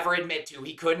could never admit to.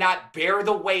 He could not bear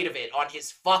the weight of it on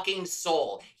his fucking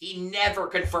soul. He never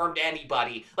confirmed to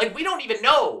anybody. Like, we don't even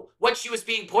know what she was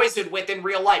being poisoned with in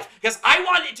real life. Because I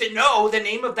wanted to know the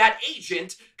name of that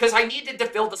agent, because I needed to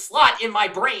fill the slot in my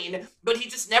brain, but he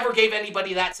just never gave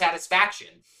anybody that satisfaction.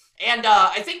 And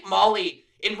I think Molly,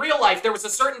 in real life, there was a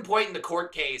certain point in the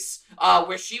court case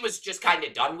where she was just kind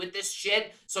of done with this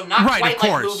shit. So not quite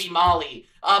like movie Molly,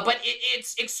 but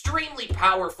it's extremely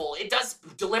powerful. It does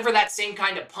deliver that same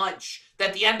kind of punch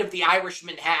that the end of The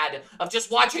Irishman had, of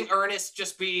just watching Ernest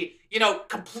just be, you know,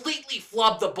 completely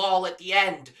flub the ball at the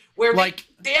end, where like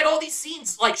they had all these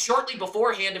scenes like shortly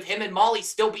beforehand of him and Molly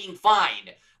still being fine.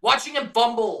 Watching him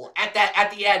fumble at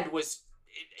the end was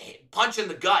punch in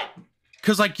the gut.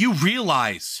 Because, like, you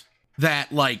realize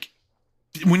that, like,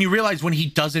 when he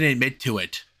doesn't admit to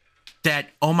it, that,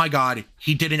 oh my God,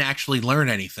 he didn't actually learn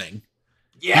anything.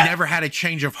 Yeah. He never had a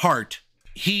change of heart.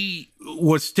 He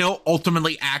was still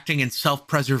ultimately acting in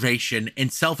self-preservation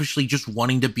and selfishly just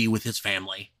wanting to be with his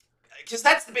family. Because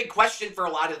that's the big question for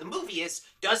a lot of the movie is,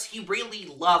 does he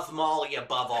really love Molly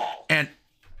above all? And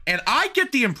I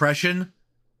get the impression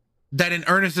that in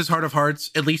Ernest's heart of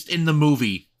hearts, at least in the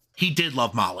movie, he did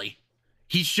love Molly.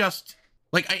 He's just,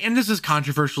 like, and this is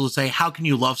controversial to say, how can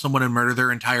you love someone and murder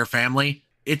their entire family?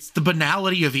 It's the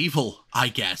banality of evil, I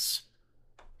guess.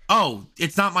 Oh,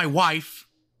 it's not my wife.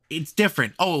 It's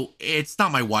different. Oh, it's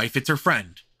not my wife. It's her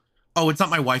friend. Oh, it's not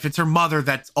my wife. It's her mother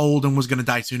that's old and was going to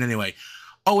die soon anyway.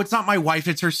 Oh, it's not my wife.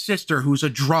 It's her sister who's a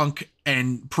drunk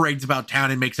and parades about town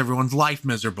and makes everyone's life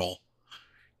miserable.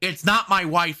 It's not my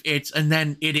wife. And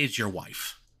then it is your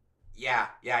wife. Yeah,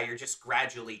 you're just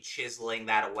gradually chiseling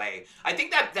that away. I think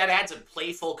that adds a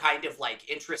playful kind of, like,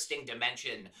 interesting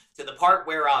dimension to the part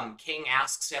where King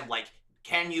asks him, like,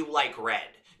 can you like red?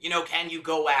 You know, can you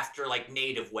go after, like,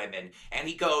 native women? And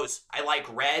he goes, I like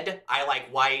red, I like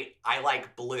white, I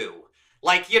like blue.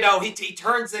 Like, you know, he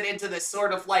turns it into this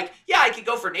sort of, like, yeah, I could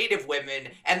go for native women,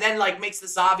 and then, like, makes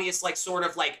this obvious, like, sort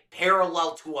of, like,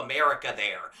 parallel to America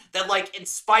there. That, like, in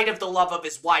spite of the love of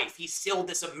his wife, he's still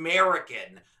this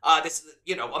American,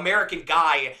 American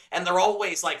guy, and they're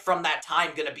always, like, from that time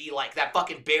gonna be, like, that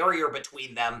fucking barrier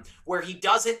between them, where he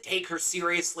doesn't take her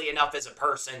seriously enough as a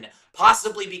person,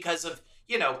 possibly because of,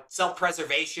 you know,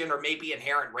 self-preservation or maybe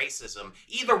inherent racism.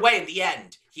 Either way, in the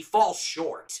end, he falls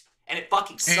short. And it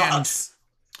fucking sucks.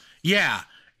 Yeah.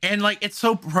 And, like, it's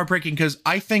so heartbreaking because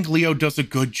I think Leo does a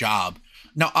good job.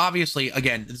 Now, obviously,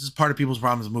 again, this is part of people's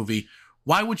problems with the movie.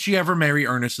 Why would she ever marry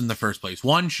Ernest in the first place?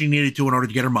 One, she needed to in order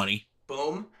to get her money.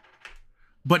 Boom.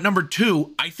 But number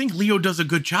two, I think Leo does a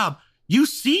good job. You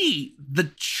see the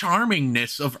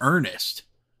charmingness of Ernest.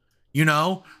 You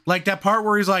know? Like that part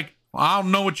where he's like, I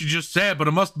don't know what you just said, but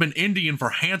it must have been Indian for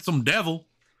handsome devil.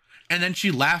 And then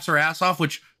she laughs her ass off,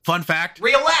 which, fun fact,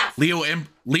 real laugh.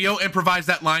 Leo improvised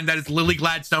that line that is Lily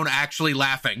Gladstone actually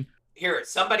laughing. Here,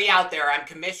 somebody out there, I'm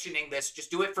commissioning this.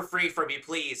 Just do it for free for me,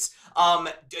 please.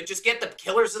 Just get the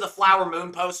Killers of the Flower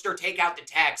Moon poster, take out the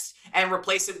text, and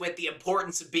replace it with the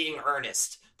importance of being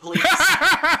earnest. Please.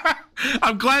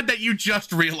 I'm glad that you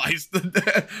just realized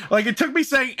that. Like, it took me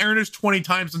saying Ernest 20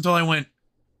 times until I went,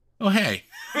 oh, hey.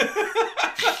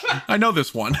 I know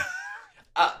this one.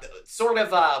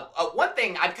 One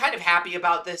thing I'm kind of happy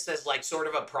about this as, like, sort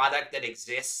of a product that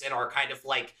exists in our kind of,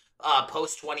 like,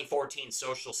 post-2014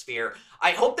 social sphere.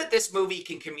 I hope that this movie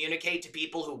can communicate to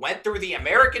people who went through the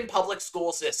American public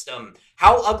school system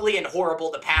how ugly and horrible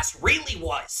the past really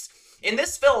was. In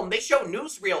this film, they show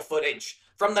newsreel footage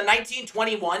from the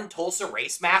 1921 Tulsa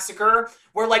Race Massacre,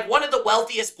 where, like, one of the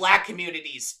wealthiest black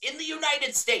communities in the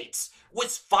United States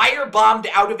was firebombed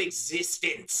out of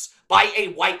existence by a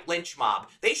white lynch mob.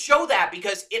 They show that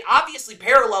because it obviously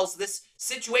parallels this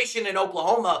situation in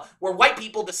Oklahoma where white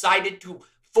people decided to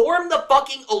form the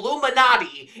fucking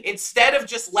Illuminati instead of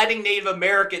just letting Native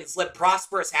Americans live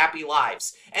prosperous, happy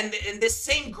lives. And this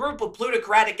same group of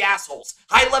plutocratic assholes,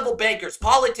 high-level bankers,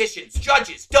 politicians,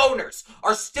 judges, donors,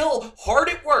 are still hard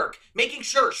at work making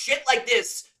sure shit like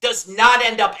this does not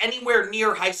end up anywhere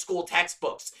near high school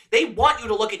textbooks. They want you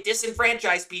to look at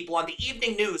disenfranchised people on the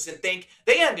evening news and think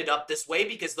they ended up this way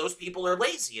because those people are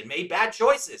lazy and made bad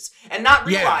choices, and not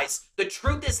realize the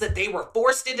truth is that they were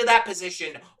forced into that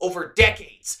position over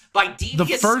decades by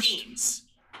devious schemes.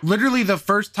 Literally the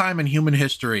first time in human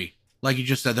history, like you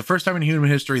just said, the first time in human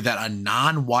history that a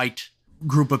non-white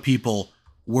group of people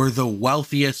were the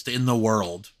wealthiest in the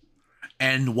world.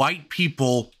 And white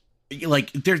people,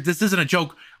 like, this isn't a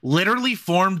joke, literally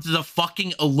formed the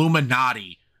fucking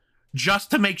Illuminati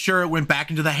just to make sure it went back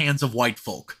into the hands of white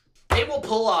folk. They will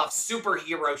pull off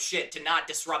superhero shit to not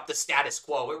disrupt the status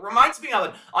quo. It reminds me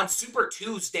of on Super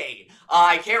Tuesday.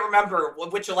 I can't remember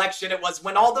which election it was,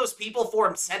 when all those people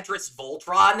formed centrist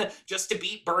Voltron just to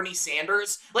beat Bernie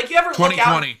Sanders. Like, you ever look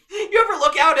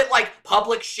out at, like,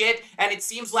 public shit, and it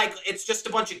seems like it's just a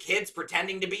bunch of kids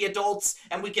pretending to be adults,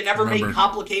 and we can never make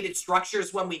complicated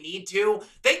structures when we need to?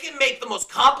 They can make the most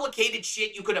complicated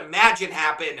shit you could imagine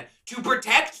happen to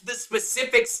protect the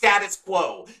specific status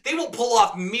quo. They will pull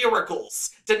off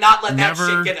miracles to not let that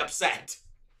shit get upset.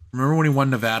 Remember when he won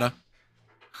Nevada?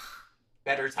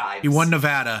 Better times. He won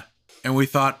Nevada, and we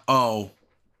thought, oh,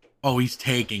 he's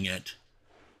taking it.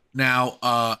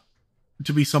 Now,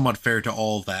 to be somewhat fair to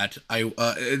all of that,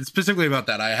 specifically about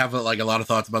that, I have a lot of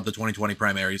thoughts about the 2020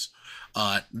 primaries.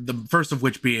 The first of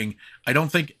which being, I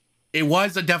don't think it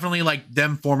was definitely like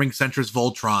them forming centrist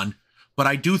Voltron. But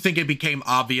I do think it became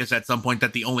obvious at some point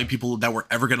that the only people that were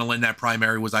ever going to win that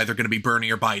primary was either going to be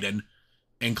Bernie or Biden.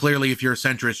 And clearly, if you're a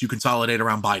centrist, you consolidate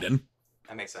around Biden.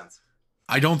 That makes sense.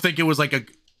 I don't think it was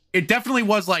it definitely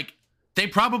was like, they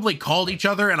probably called each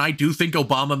other, and I do think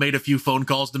Obama made a few phone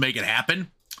calls to make it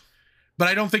happen. But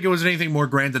I don't think it was anything more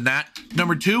grand than that.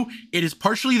 Number two, it is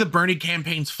partially the Bernie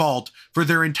campaign's fault for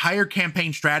their entire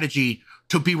campaign strategy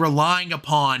to be relying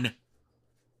upon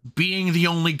being the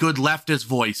only good leftist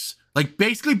voice. Like,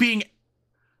 basically being,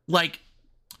 like,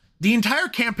 the entire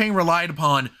campaign relied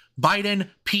upon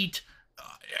Biden, Pete,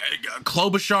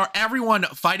 Klobuchar, everyone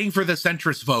fighting for the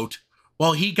centrist vote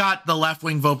while he got the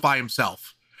left-wing vote by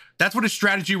himself. That's what his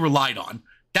strategy relied on.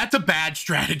 That's a bad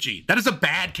strategy. That is a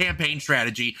bad campaign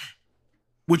strategy,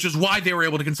 which is why they were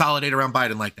able to consolidate around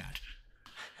Biden like that.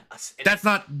 That's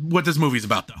not what this movie's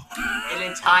about, though. An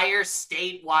entire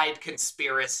statewide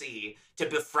conspiracy to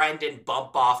befriend and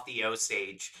bump off the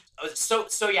Osage.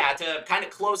 So yeah, to kind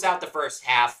of close out the first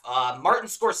half, Martin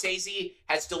Scorsese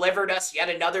has delivered us yet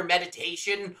another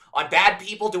meditation on bad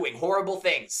people doing horrible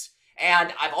things.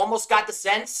 And I've almost got the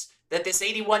sense that this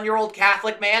 81-year-old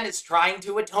Catholic man is trying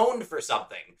to atone for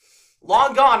something.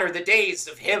 Long gone are the days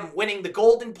of him winning the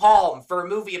Golden Palm for a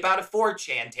movie about a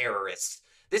 4chan terrorist.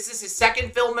 This is his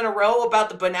second film in a row about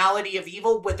the banality of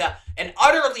evil with an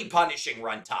utterly punishing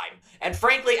runtime. And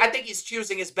frankly, I think he's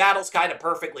choosing his battles kind of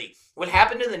perfectly. What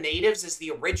happened to the natives is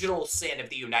the original sin of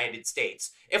the United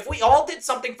States. If we all did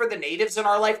something for the natives in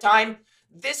our lifetime,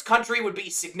 this country would be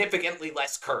significantly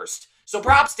less cursed. So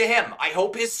props to him. I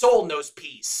hope his soul knows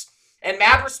peace. And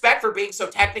mad respect for being so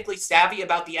technically savvy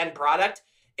about the end product.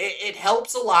 It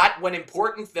helps a lot when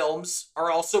important films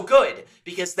are also good,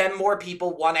 because then more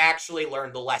people want to actually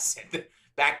learn the lesson.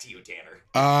 Back to you, Tanner.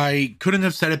 I couldn't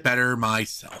have said it better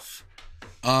myself.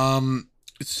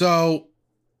 So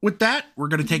with that, we're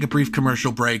going to take a brief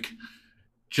commercial break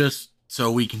just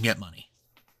so we can get money.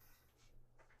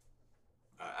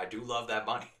 I do love that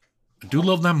money. I do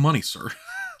love that money, sir.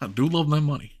 I do love that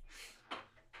money.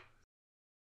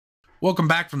 Welcome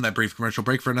back from that brief commercial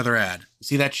break for another ad. You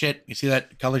see that shit? You see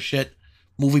that color shit?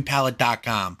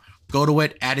 Moviepalette.com. Go to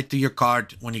it, add it to your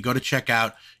cart. When you go to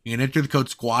checkout, you can enter the code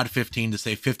SQUAD15 to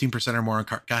save 15% or more on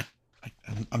cart. God,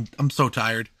 I'm so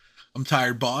tired. I'm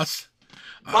tired, boss.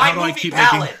 How do I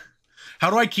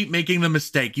keep making the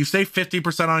mistake? You save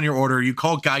 50% on your order. You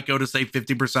call Geico to save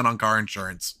 50% on car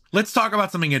insurance. Let's talk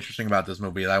about something interesting about this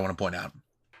movie that I want to point out.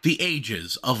 The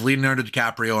ages of Leonardo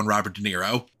DiCaprio and Robert De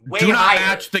Niro do not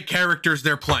match the characters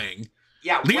they're playing.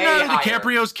 Yeah, Leonardo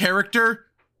DiCaprio's character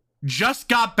just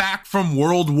got back from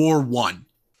World War I.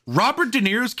 Robert De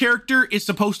Niro's character is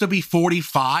supposed to be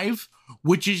 45,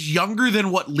 which is younger than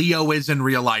what Leo is in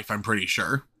real life, I'm pretty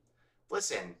sure.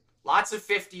 Listen, lots of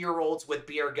 50-year-olds with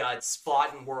beer guts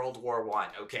fought in World War I,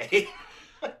 okay?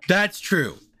 That's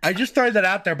true. I just throw that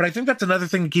out there, but I think that's another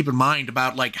thing to keep in mind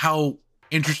about like how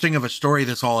interesting of a story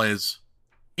this all is.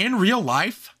 In real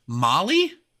life,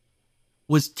 Molly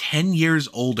was 10 years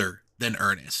older than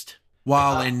Ernest,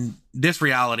 while in this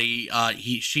reality,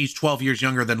 she's 12 years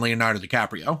younger than Leonardo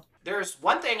DiCaprio. There's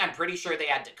one thing I'm pretty sure they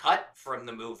had to cut from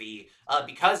the movie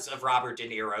because of Robert De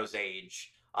Niro's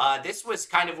age. This was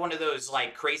kind of one of those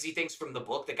like crazy things from the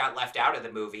book that got left out of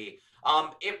the movie.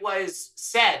 It was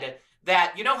said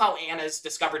that, you know how Anna's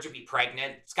discovered to be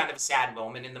pregnant? It's kind of a sad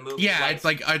moment in the movie. Yeah,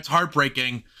 it's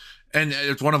heartbreaking. And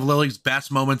it's one of Lily's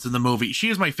best moments in the movie. She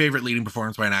is my favorite leading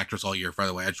performance by an actress all year, by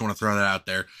the way. I just want to throw that out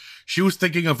there. She was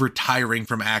thinking of retiring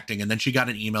from acting, and then she got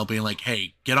an email being like,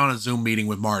 hey, get on a Zoom meeting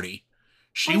with Marty.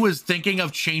 She was thinking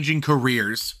of changing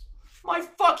careers. My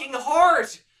fucking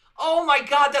heart! Oh my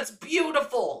god, that's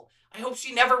beautiful! I hope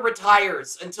she never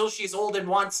retires until she's old and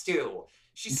wants to.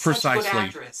 She's such a good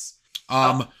actress.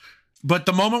 But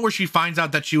the moment where she finds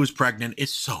out that she was pregnant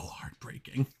is so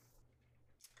heartbreaking.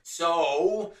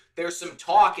 So, there's some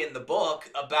talk in the book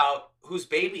about whose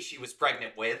baby she was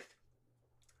pregnant with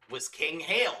was King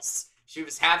Hale's. She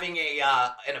was having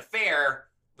an affair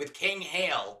with King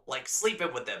Hale, like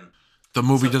sleeping with him. The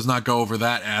movie does not go over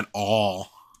that at all.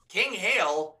 King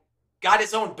Hale got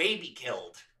his own baby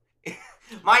killed.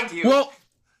 Mind you. Well,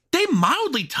 they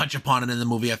mildly touch upon it in the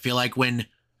movie, I feel like, when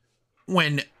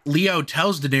Leo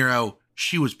tells De Niro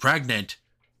she was pregnant.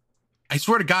 I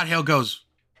swear to God, Hale goes,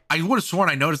 I would have sworn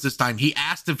I noticed this time. He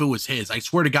asked if it was his. I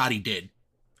swear to God he did.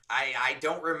 I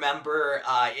don't remember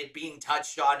it being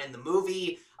touched on in the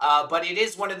movie, but it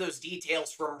is one of those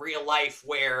details from real life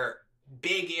where,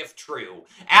 big if true,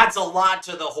 adds a lot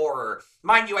to the horror.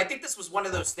 Mind you, I think this was one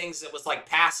of those things that was like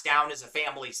passed down as a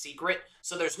family secret,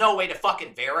 so there's no way to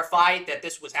fucking verify that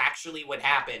this was actually what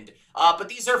happened. But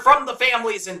these are from the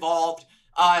families involved,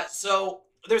 so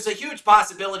there's a huge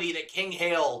possibility that King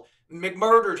Hale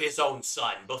murdered his own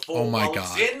son before he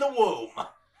was in the womb.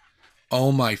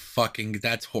 Oh my fucking,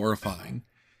 that's horrifying.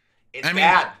 It's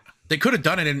bad. They could have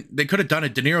done it, and they could have done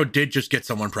it. De Niro did just get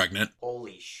someone pregnant.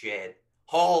 Holy shit.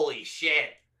 Holy shit.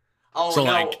 Oh so,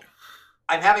 no.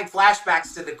 I'm having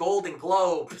flashbacks to the Golden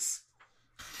Globes.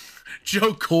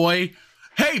 Joe Coy.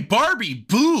 Hey, Barbie,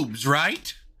 boobs,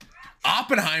 right?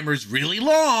 Oppenheimer's really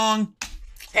long.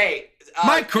 Hey.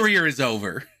 My career is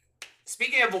over.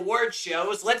 Speaking of award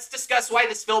shows, let's discuss why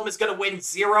this film is going to win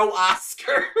 0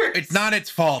 Oscars. It's not its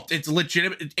fault. It's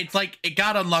legitimate. It's like it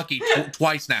got unlucky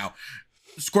twice now.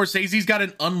 Scorsese's got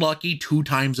an unlucky 2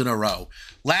 times in a row.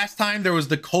 Last time there was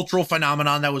the cultural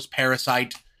phenomenon that was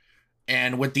Parasite,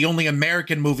 and with the only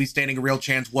American movie standing a real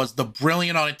chance was the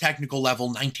brilliant on a technical level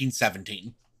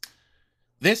 1917.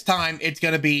 This time it's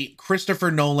going to be Christopher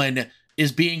Nolan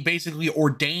is being basically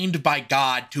ordained by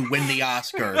God to win the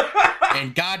Oscar.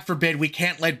 And God forbid we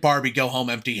can't let Barbie go home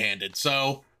empty-handed.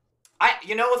 So,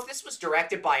 if this was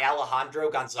directed by Alejandro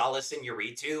Gonzalez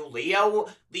Iñárritu,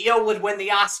 Leo would win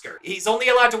the Oscar. He's only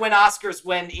allowed to win Oscars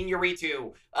when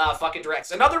Iñárritu fucking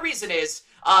directs. Another reason is,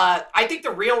 I think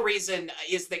the real reason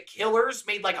is that Killers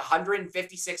made like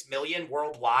 $156 million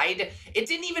worldwide. It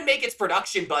didn't even make its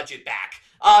production budget back.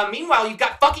 Meanwhile, you've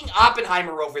got fucking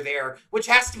Oppenheimer over there, which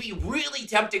has to be really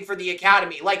tempting for the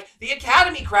Academy. Like, the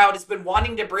Academy crowd has been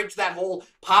wanting to bridge that whole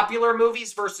popular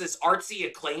movies versus artsy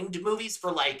acclaimed movies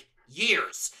for, like,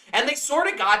 years. And they sort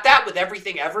of got that with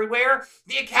Everything Everywhere.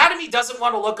 The Academy doesn't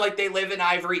want to look like they live in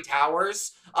ivory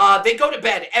towers. They go to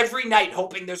bed every night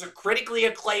hoping there's a critically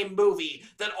acclaimed movie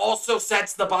that also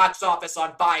sets the box office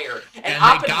on fire.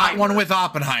 And they got one with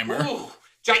Oppenheimer. Ooh,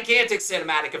 gigantic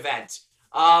cinematic event.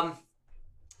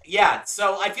 Yeah,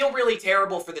 so I feel really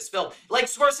terrible for this film. Like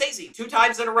Scorsese, 2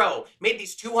 times in a row, made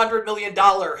these $200 million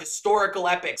historical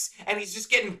epics, and he's just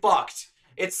getting fucked.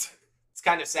 It's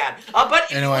kind of sad.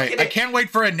 But anyway, I can't wait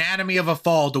for Anatomy of a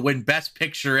Fall to win Best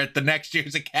Picture at the next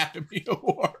year's Academy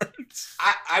Awards.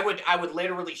 I would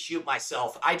literally shoot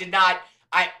myself.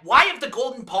 Why have the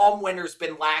Golden Palm winners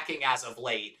been lacking as of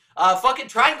late? Fucking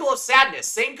Triangle of Sadness,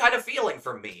 same kind of feeling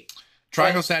from me.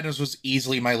 Triangle of Sadness was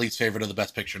easily my least favorite of the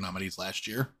Best Picture nominees last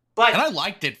year. And I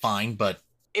liked it fine, but...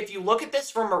 If you look at this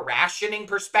from a rationing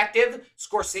perspective,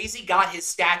 Scorsese got his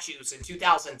statues in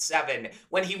 2007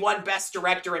 when he won Best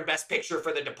Director and Best Picture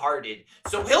for The Departed.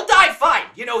 So he'll die fine.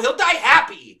 He'll die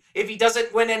happy if he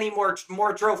doesn't win any more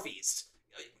trophies.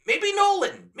 Maybe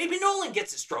Nolan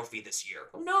gets his trophy this year.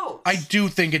 Who knows? I do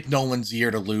think it's Nolan's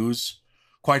year to lose,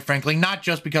 quite frankly. Not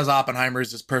just because Oppenheimer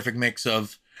is this perfect mix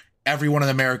of everyone in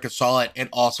America saw it, and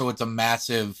also it's a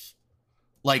massive,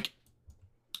 like,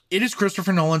 it is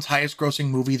Christopher Nolan's highest grossing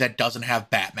movie that doesn't have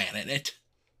Batman in it.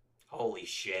 Holy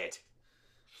shit.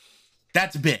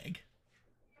 That's big.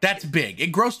 That's big.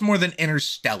 It grossed more than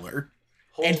Interstellar.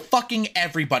 And fucking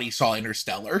everybody saw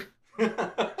Interstellar.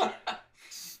 Oppie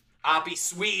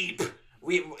sweep.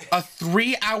 A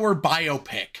 3-hour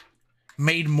biopic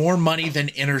made more money than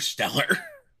Interstellar.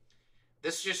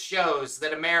 This just shows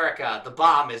that America, the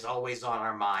bomb is always on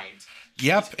our mind.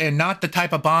 Yep, and not the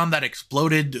type of bomb that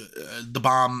exploded the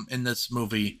bomb in this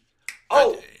movie.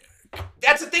 Oh,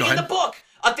 that's a thing in the book.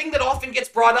 A thing that often gets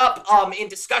brought up in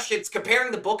discussions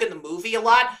comparing the book and the movie a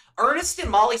lot. Ernest and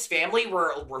Molly's family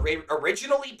were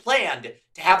originally planned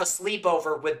to have a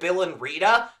sleepover with Bill and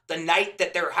Rita the night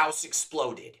that their house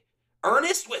exploded.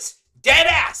 Ernest was dead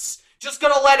ass, just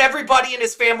gonna let everybody in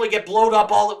his family get blown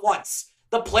up all at once.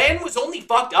 The plan was only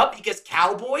fucked up because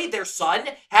Cowboy, their son,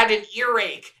 had an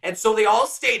earache, and so they all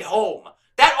stayed home.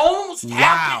 That almost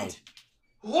happened.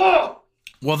 Whoa!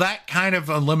 Well, that kind of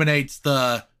eliminates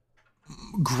the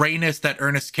grayness that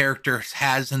Ernest's character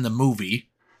has in the movie.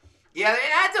 Yeah, they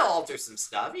had to alter some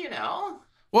stuff,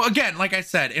 Well, again, like I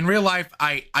said, in real life,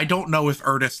 I don't know if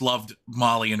Ernest loved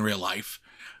Molly in real life.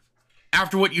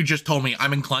 After what you just told me,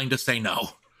 I'm inclined to say no.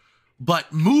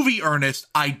 But movie Ernest,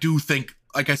 I do think,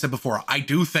 like I said before, I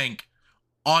do think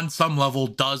on some level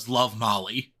does love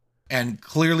Molly and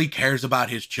clearly cares about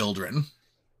his children.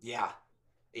 Yeah.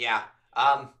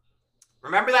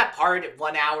 Remember that part at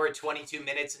 1 hour, 22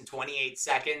 minutes, and 28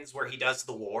 seconds where he does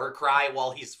the war cry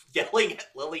while he's yelling at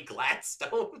Lily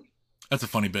Gladstone? That's a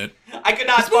funny bit. I could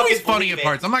not this movie's fucking funny believe at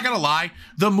parts. I'm not gonna lie.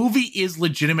 The movie is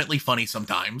legitimately funny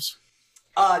sometimes.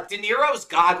 De Niro's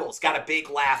goggles got a big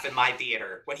laugh in my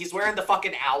theater when he's wearing the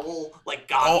fucking owl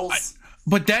goggles.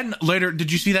 But then later,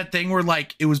 did you see that thing where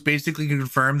it was basically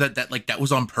confirmed that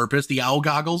was on purpose, the owl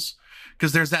goggles?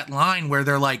 Because there's that line where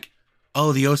they're like,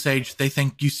 "Oh, the Osage, they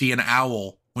think you see an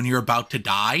owl when you're about to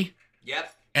die."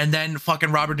 Yep. And then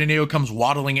fucking Robert De Niro comes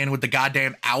waddling in with the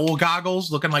goddamn owl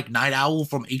goggles, looking like Night Owl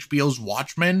from HBO's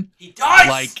Watchmen. He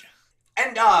does.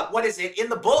 And what is it? In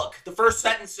the book, the first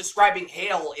sentence describing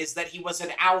Hale is that he was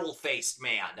an owl-faced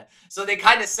man. So they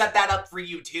kind of set that up for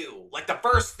you too. Like the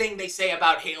first thing they say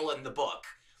about Hale in the book.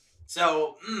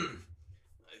 So,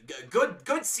 good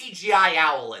CGI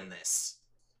owl in this.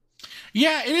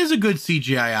 Yeah, it is a good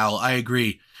CGI owl. I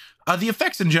agree. The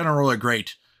effects in general are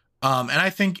great. And I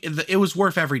think it was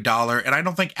worth every dollar. And I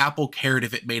don't think Apple cared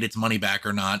if it made its money back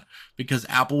or not, because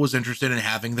Apple was interested in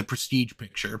having the prestige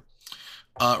picture.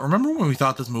 Remember when we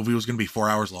thought this movie was going to be 4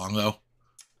 hours long, though?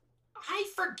 I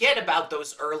forget about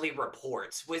those early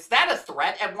reports. Was that a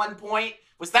threat at one point?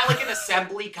 Was that like an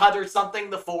assembly cut or something,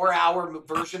 the 4-hour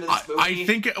version of this movie? I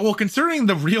think, well, considering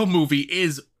the real movie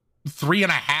is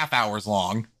 3.5 hours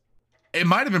long, it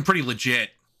might have been pretty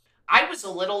legit. I was a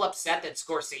little upset that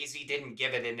Scorsese didn't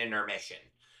give it an intermission.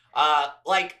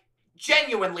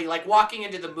 Genuinely, walking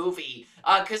into the movie,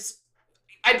 because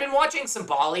I'd been watching some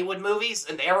Bollywood movies,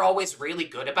 and they're always really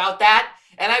good about that.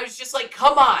 And I was just like,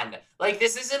 come on.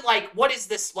 This isn't what is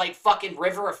this, fucking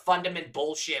River of Fundament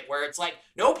bullshit, where it's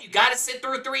nope, you gotta sit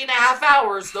through 3.5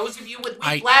 hours. Those of you with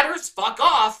weak ladders, fuck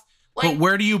off. But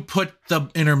where do you put the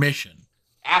intermission?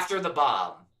 After the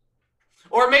bomb.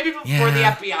 Or maybe before the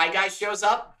FBI guy shows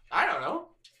up. I don't know.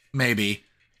 Maybe.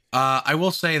 I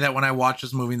will say that when I watched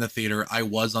this movie in the theater, I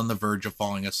was on the verge of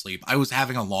falling asleep. I was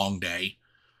having a long day.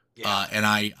 Yeah. And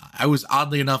I was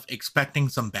oddly enough expecting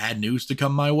some bad news to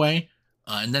come my way.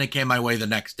 And then it came my way the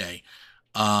next day.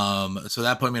 So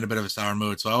that put me in a bit of a sour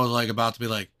mood. So I was like about to be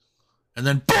like, and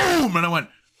then boom, and I went,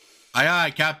 aye,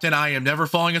 aye, Captain, I am never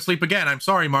falling asleep again. I'm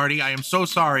sorry, Marty. I am so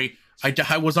sorry.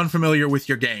 I was unfamiliar with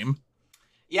your game.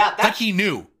 Yeah, it's like he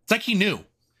knew. It's like he knew.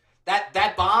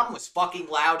 That bomb was fucking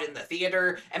loud in the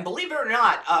theater. And believe it or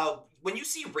not, when you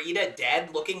see Rita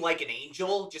dead, looking like an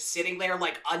angel, just sitting there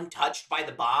like untouched by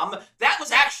the bomb, that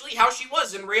was actually how she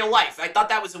was in real life. I thought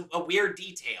that was a weird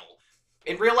detail.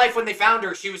 In real life, when they found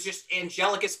her, she was just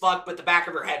angelic as fuck, but the back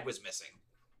of her head was missing.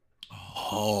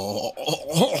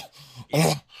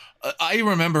 I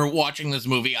remember watching this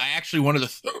movie. I actually wanted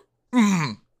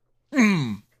to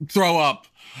throw up.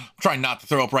 I'm trying not to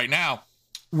throw up right now.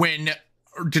 When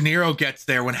De Niro gets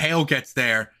there, when Hale gets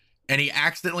there, and he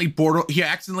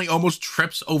accidentally almost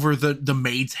trips over the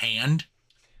maid's hand.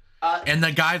 And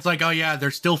the guy's like, oh yeah,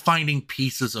 they're still finding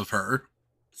pieces of her.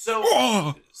 So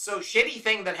shitty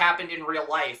thing that happened in real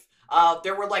life.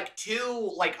 There were like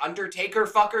two like undertaker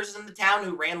fuckers in the town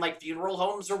who ran like funeral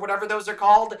homes or whatever those are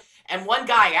called. And one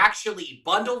guy actually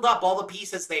bundled up all the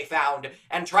pieces they found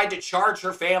and tried to charge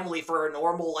her family for a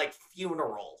normal like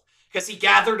funeral. Because he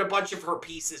gathered a bunch of her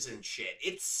pieces and shit.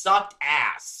 It sucked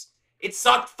ass. It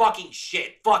sucked fucking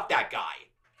shit. Fuck that guy.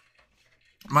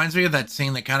 Reminds me of that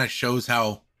scene that kind of shows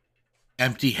how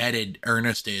empty-headed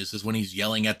Ernest is when he's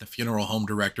yelling at the funeral home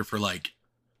director for, like,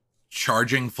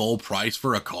 charging full price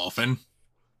for a coffin.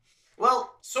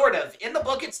 Well, sort of. In the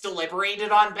book, it's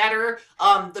deliberated on better.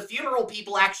 The funeral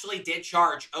people actually did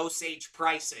charge Osage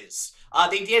prices.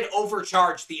 They did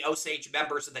overcharge the Osage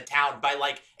members of the town by,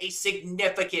 like, a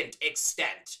significant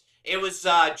extent. It was,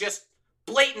 just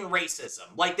blatant racism.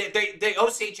 Like, the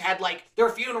Osage had, like, their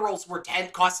funerals were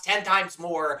cost 10 times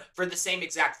more for the same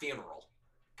exact funeral.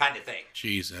 Kind of thing.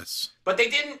 Jesus. But they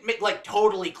didn't, like,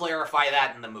 totally clarify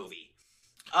that in the movie.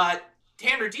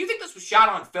 Tanner, do you think this was shot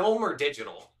on film or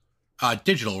digital?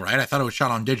 Digital, right? I thought it was shot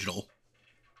on digital.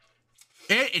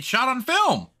 It's shot on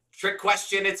film. Trick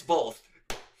question, it's both.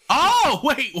 Oh,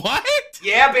 wait, what?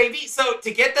 Yeah, baby. So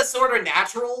to get the sort of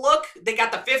natural look, they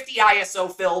got the 50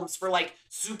 ISO films for like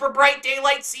super bright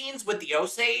daylight scenes with the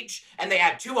Osage, and they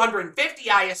had 250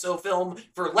 ISO film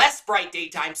for less bright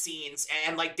daytime scenes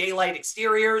and like daylight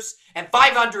exteriors, and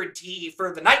 500T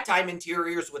for the nighttime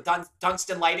interiors with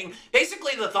tungsten lighting.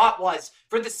 Basically, the thought was,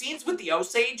 for the scenes with the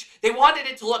Osage, they wanted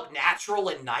it to look natural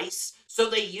and nice, so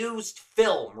they used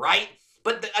film, right?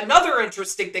 But another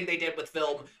interesting thing they did with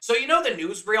film, so you know the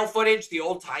newsreel footage, the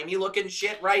old-timey looking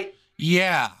shit, right?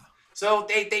 Yeah. So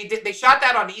they shot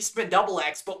that on Eastman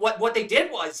XX, but what they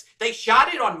did was, they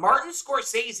shot it on Martin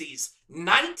Scorsese's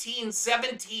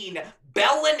 1917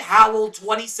 Bell & Howell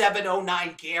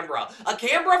 2709 camera. A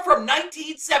camera from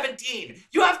 1917.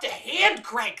 You have to hand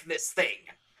crank this thing.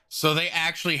 So they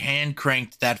actually hand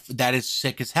cranked that. That is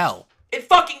sick as hell. It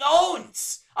fucking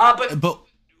owns. But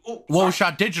what was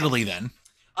shot digitally then?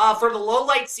 For the low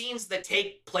light scenes that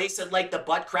take place at like the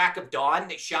butt crack of dawn,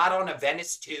 they shot on a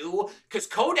Venice 2, because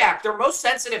Kodak, their most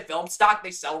sensitive film stock they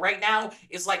sell right now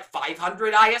is like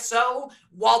 500 ISO,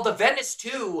 while the Venice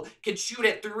 2 can shoot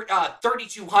at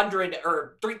 3200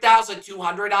 or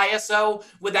 3200 ISO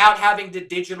without having to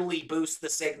digitally boost the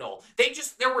signal.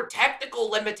 There were technical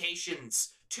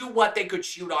limitations to what they could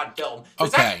shoot on film.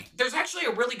 There's actually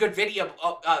a really good video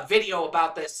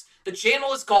about this. The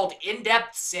channel is called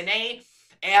In-Depth Cine,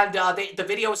 and the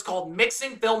video is called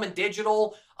Mixing Film and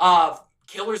Digital,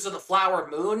 Killers of the Flower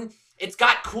Moon. It's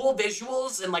got cool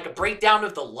visuals and like a breakdown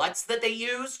of the LUTs that they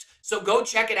used, so go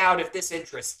check it out if this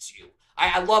interests you.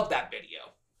 I love that video.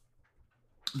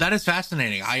 That is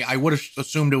fascinating. I would have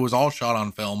assumed it was all shot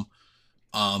on film,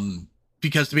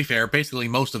 because to be fair, basically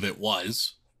most of it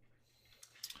was.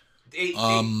 They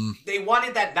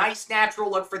wanted that nice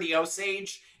natural look for the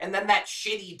Osage, and then that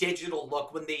shitty digital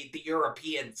look when the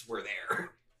Europeans were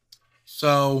there.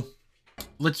 So,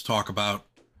 let's talk about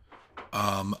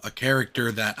a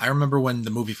character that I remember when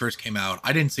the movie first came out.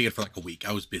 I didn't see it for like a week.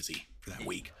 I was busy for that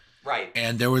week. Right.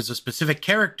 And there was a specific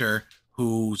character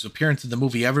whose appearance in the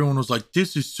movie, everyone was like,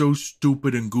 this is so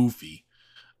stupid and goofy.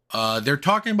 They're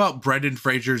talking about Brendan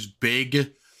Fraser's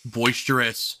big,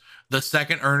 boisterous... The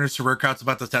second Ernest Rurkout's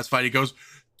about to testify, he goes,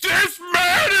 "This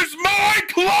man is my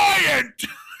client!"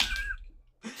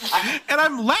 And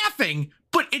I'm laughing,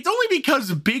 but it's only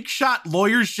because big shot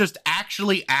lawyers just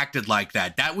actually acted like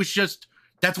that.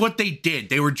 That's what they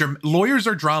did. Lawyers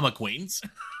are drama queens.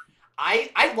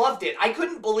 I loved it. I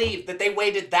couldn't believe that they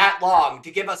waited that long to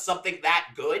give us something that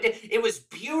good. It was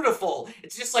beautiful.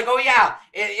 It's just like, oh yeah,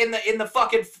 in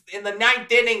the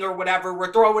ninth inning or whatever,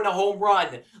 we're throwing a home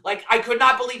run. Like, I could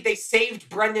not believe they saved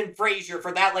Brendan Fraser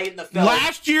for that late in the film.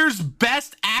 Last year's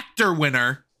Best Actor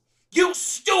winner. You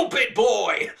stupid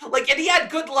boy! Like, and he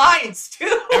had good lines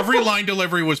too. Every line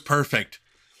delivery was perfect.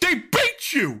 They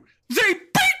beat you! They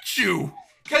beat you!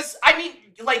 Because, I mean,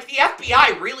 like, the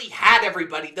FBI really had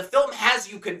everybody. The film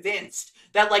has you convinced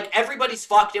that, like, everybody's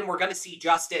fucked and we're gonna see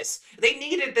justice. They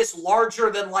needed this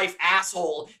larger-than-life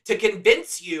asshole to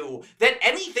convince you that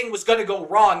anything was gonna go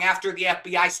wrong after the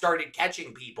FBI started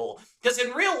catching people. Because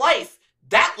in real life,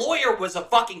 that lawyer was a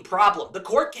fucking problem. The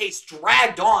court case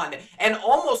dragged on and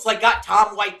almost, like, got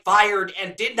Tom White fired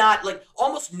and did not, like,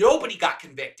 almost nobody got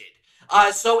convicted.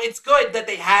 So it's good that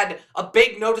they had a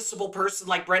big noticeable person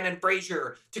like Brendan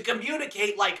Fraser to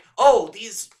communicate like, oh,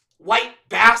 these white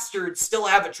bastards still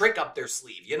have a trick up their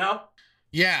sleeve, you know?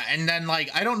 Yeah, and then like,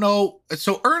 I don't know.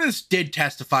 So Ernest did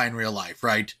testify in real life,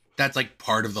 right? That's like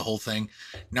part of the whole thing.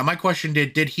 Now my question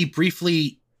did he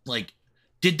briefly like,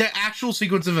 did the actual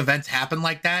sequence of events happen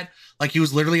like that? Like he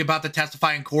was literally about to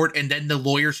testify in court and then the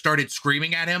lawyer started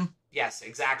screaming at him? Yes,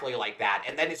 exactly like that.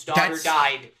 And then his daughter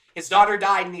died. His daughter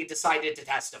died and he decided to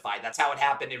testify. That's how it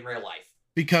happened in real life.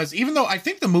 Because even though I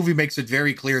think the movie makes it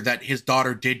very clear that his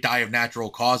daughter did die of natural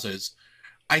causes,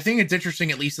 I think it's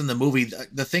interesting, at least in the movie,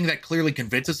 the thing that clearly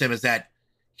convinces him is that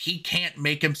he can't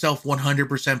make himself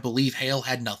 100% believe Hale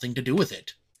had nothing to do with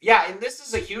it. Yeah, and this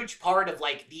is a huge part of,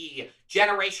 like, the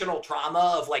generational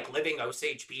trauma of, like, living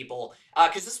Osage people.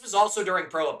 Because this was also during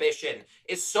Prohibition,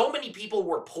 is so many people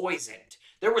were poisoned.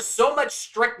 There was so much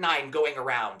strychnine going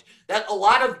around that a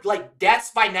lot of, like,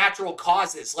 deaths by natural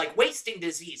causes, like wasting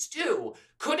disease too,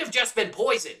 could have just been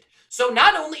poisoned. So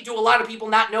not only do a lot of people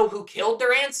not know who killed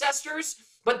their ancestors,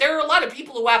 but there are a lot of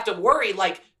people who have to worry,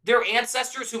 like, their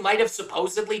ancestors who might have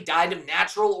supposedly died of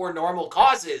natural or normal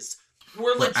causes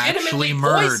were legitimately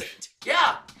poisoned.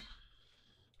 Yeah.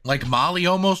 Like Molly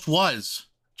almost was.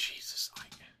 Jesus.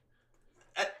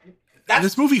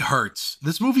 This movie hurts.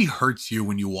 This movie hurts you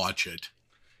when you watch it.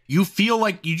 You feel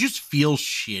like, you just feel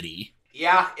shitty.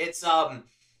 Yeah, it's,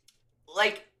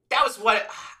 like, that was what,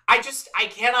 I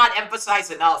cannot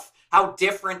emphasize enough how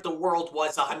different the world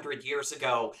was 100 years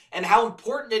ago, and how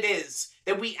important it is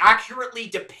that we accurately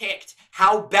depict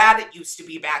how bad it used to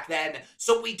be back then,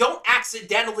 so we don't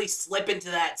accidentally slip into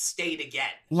that state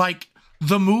again. Like,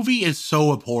 the movie is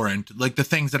so abhorrent. Like, the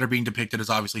things that are being depicted is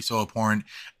obviously so abhorrent,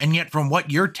 and yet from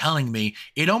what you're telling me,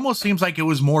 it almost seems like it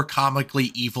was more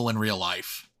comically evil in real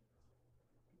life.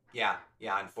 Yeah,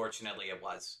 unfortunately it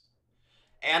was.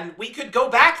 And we could go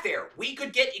back there. We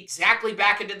could get exactly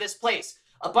back into this place.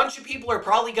 A bunch of people are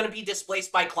probably going to be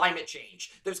displaced by climate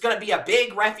change. There's going to be a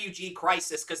big refugee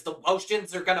crisis because the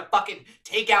oceans are going to fucking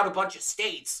take out a bunch of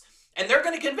states. And they're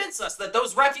going to convince us that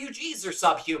those refugees are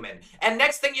subhuman. And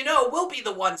next thing you know, we'll be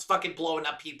the ones fucking blowing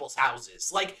up people's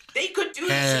houses. Like, they could do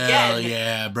this again. Hell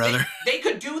yeah, brother. They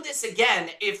could do this again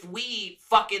if we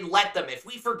fucking let them. If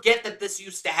we forget that this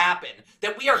used to happen.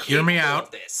 That we are capable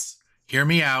of this. Hear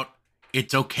me out.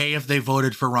 It's okay if they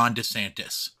voted for Ron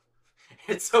DeSantis.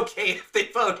 It's okay if they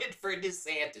voted for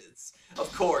DeSantis.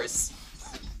 Of course.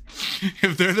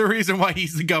 If they're the reason why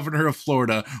he's the governor of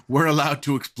Florida, we're allowed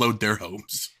to explode their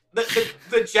homes.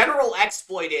 The general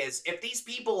exploit is, if these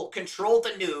people control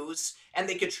the news, and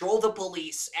they control the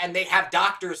police, and they have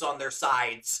doctors on their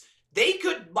sides, they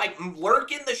could, like,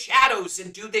 lurk in the shadows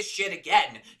and do this shit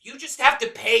again. You just have to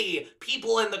pay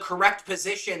people in the correct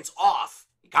positions off,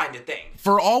 kind of thing.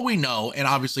 For all we know, and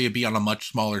obviously it'd be on a much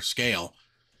smaller scale,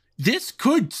 this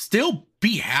could still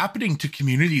be happening to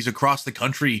communities across the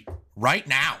country right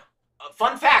now.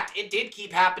 Fun fact, it did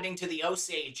keep happening to the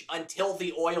Osage until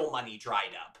the oil money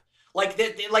dried up. Like,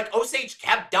 like Osage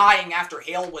kept dying after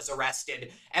Hale was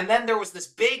arrested, and then there was this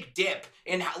big dip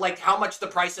in, like, how much the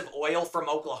price of oil from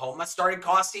Oklahoma started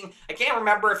costing. I can't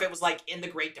remember if it was, like, in the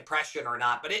Great Depression or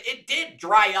not, but it did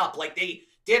dry up. Like, they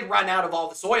did run out of all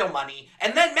this oil money,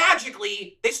 and then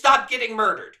magically, they stopped getting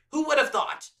murdered. Who would have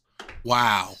thought?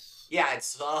 Wow. Yeah, it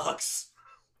sucks.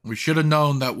 We should have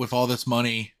known that with all this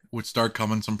money would start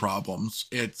coming some problems.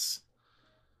 It's...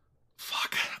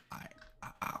 Fuck.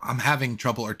 I'm having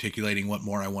trouble articulating what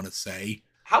more I want to say.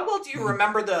 How well do you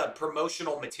remember the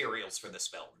promotional materials for this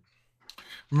film?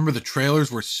 Remember the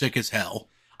trailers were sick as hell.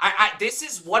 This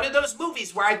is one of those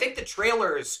movies where I think the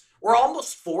trailers were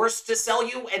almost forced to sell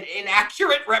you an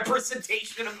inaccurate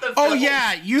representation of the film. Oh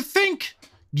yeah, you think...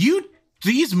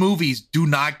 These movies do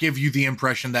not give you the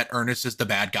impression that Ernest is the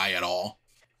bad guy at all.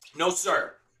 No,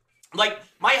 sir. Like,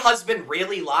 my husband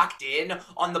really locked in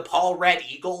on the Paul Red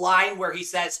Eagle line where he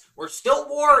says, we're still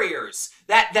warriors.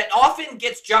 That often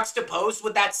gets juxtaposed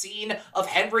with that scene of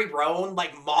Henry Roan,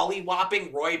 like,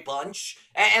 molly-whopping Roy Bunch,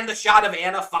 and the shot of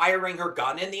Anna firing her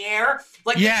gun in the air.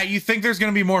 Like, yeah, you think there's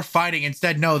going to be more fighting.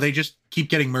 Instead, no, they just keep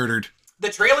getting murdered. the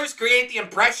trailers create the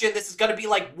impression this is going to be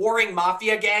like warring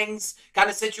mafia gangs kind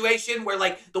of situation where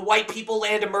like the white people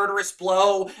land a murderous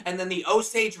blow and then the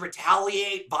Osage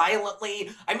retaliate violently.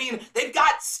 I mean, they've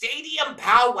got Stadium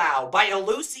Powwow by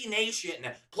Hallucination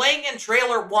playing in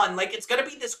trailer 1 like it's going to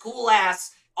be this cool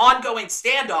ass ongoing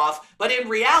standoff, but in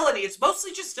reality it's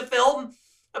mostly just a film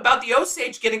about the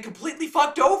Osage getting completely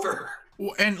fucked over.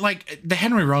 And like the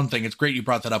Henry Roan thing, it's great you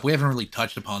brought that up. We haven't really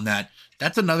touched upon that.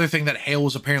 That's another thing that Hale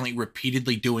was apparently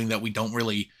repeatedly doing that we don't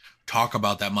really talk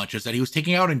about that much, is that he was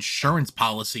taking out insurance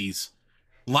policies,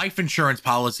 life insurance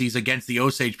policies against the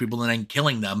Osage people and then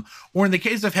killing them. Or in the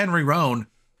case of Henry Roan,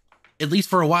 at least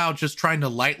for a while, just trying to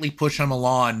lightly push him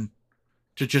along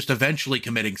to just eventually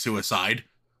committing suicide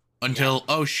until,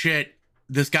 oh shit,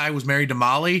 this guy was married to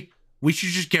Molly. We should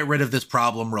just get rid of this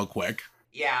problem real quick.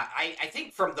 Yeah, I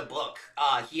think from the book,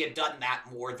 he had done that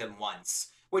more than once,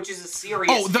 which is a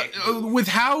serious with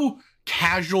how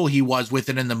casual he was with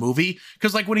it in the movie.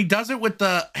 Because, like, when he does it with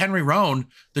the Henry Roan,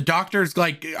 the doctor's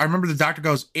like, I remember the doctor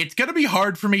goes, it's going to be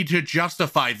hard for me to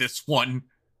justify this one,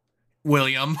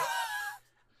 William.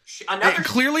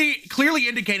 Clearly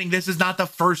indicating this is not the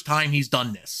first time he's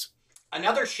done this.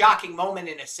 Another shocking moment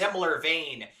in a similar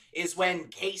vein is when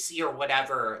Casey or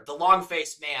whatever, the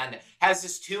long-faced man, has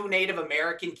his 2 Native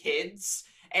American kids,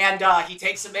 and he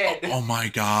takes them in. Oh my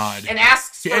God. And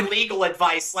asks for legal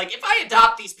advice. Like, if I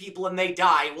adopt these people and they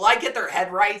die, will I get their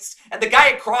head rights? And the guy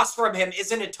across from him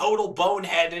isn't a total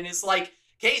bonehead and is like,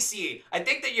 Casey, I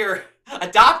think that you're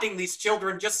adopting these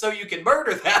children just so you can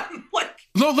murder them. Like,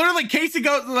 no, literally, Casey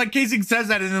says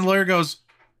that, and then the lawyer goes,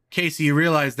 Casey, you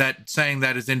realize that saying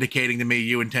that is indicating to me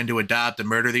you intend to adopt and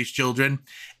murder these children?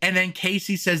 And then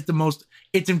Casey says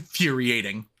it's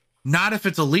infuriating. Not if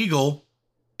it's illegal,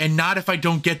 and not if I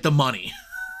don't get the money.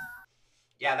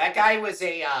 Yeah, that guy was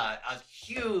a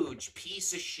huge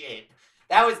piece of shit.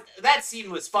 That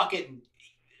scene was fucking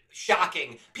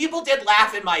shocking. People did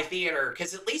laugh in my theater,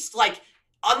 because at least, like,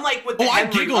 unlike with the Henry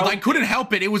I giggled. Roan I couldn't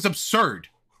help it. It was absurd.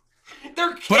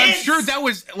 They're kids! But I'm sure that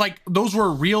was, like, those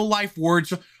were real-life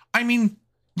words. I mean,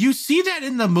 you see that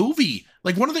in the movie.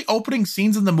 Like, one of the opening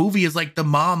scenes in the movie is, like, the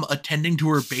mom attending to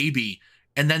her baby.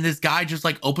 And then this guy just,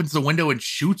 like, opens the window and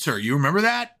shoots her. You remember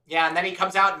that? Yeah, and then he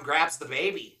comes out and grabs the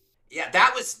baby. Yeah,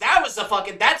 that was a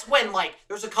fucking... That's when, like,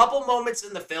 there's a couple moments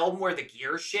in the film where the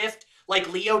gears shift.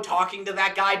 Like, Leo talking to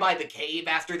that guy by the cave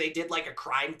after they did, like, a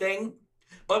crime thing.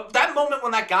 But that moment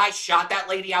when that guy shot that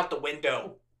lady out the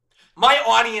window, my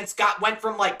audience went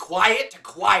from, like, quiet to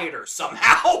quieter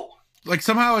somehow. Like,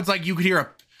 somehow it's like you could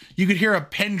hear a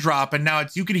pin drop, and now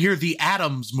you could hear the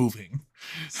atoms moving.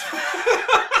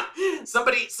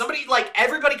 Somebody, like,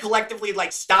 everybody collectively,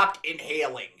 like, stopped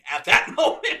inhaling at that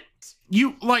moment.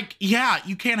 You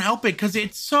can't help it, because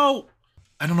it's so...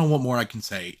 I don't know what more I can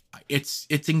say. It's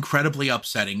incredibly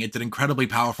upsetting. It's an incredibly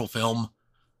powerful film.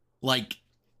 Like,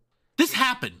 this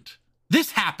happened.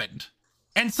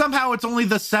 And somehow it's only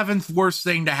the 7th worst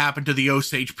thing to happen to the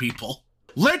Osage people.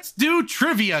 Let's do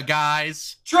trivia,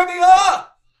 guys. Trivia!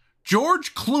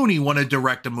 George Clooney wanted to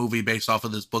direct a movie based off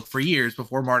of this book for years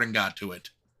before Martin got to it.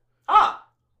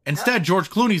 Instead, George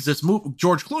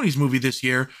Clooney's movie this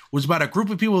year was about a group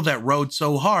of people that rode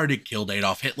so hard it killed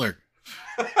Adolf Hitler.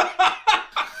 I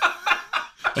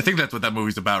think that's what that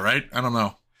movie's about, right? I don't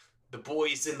know. The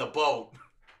boys in the boat.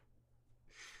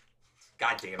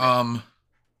 God damn it.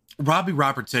 Robbie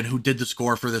Robertson, who did the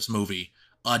score for this movie,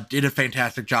 did a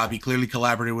fantastic job. He clearly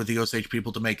collaborated with the Osage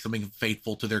people to make something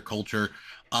faithful to their culture.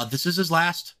 This is his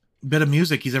last bit of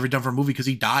music he's ever done for a movie because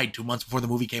he died 2 months before the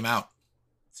movie came out.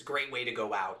 It's a great way to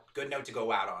go out. Good note to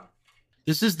go out on.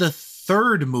 This is the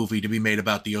 3rd movie to be made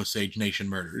about the Osage Nation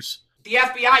murders. The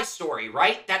FBI story,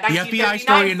 right? That The FBI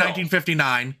story in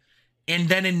 1959. And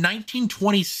then in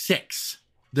 1926,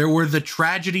 there were the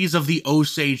tragedies of the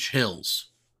Osage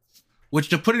Hills, which,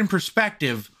 to put it in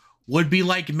perspective, would be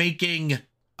like making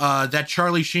that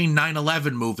Charlie Sheen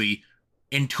 9/11 movie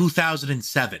in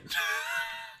 2007.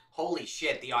 Holy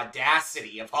shit, the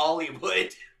audacity of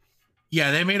Hollywood.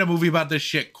 Yeah, they made a movie about this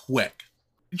shit quick.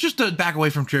 Just to back away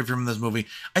from trivia from this movie,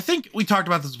 I think we talked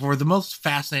about this before. The most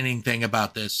fascinating thing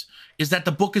about this is that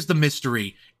the book is the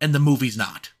mystery and the movie's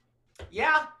not.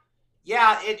 Yeah,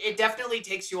 it definitely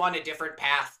takes you on a different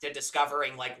path to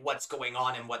discovering, like, what's going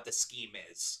on and what the scheme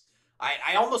is.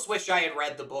 I almost wish I had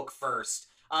read the book first,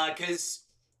 because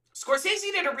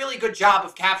Scorsese did a really good job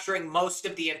of capturing most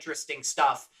of the interesting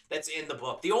stuff that's in the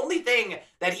book. The only thing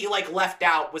that he left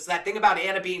out was that thing about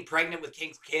Anna being pregnant with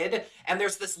King's kid, and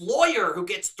there's this lawyer who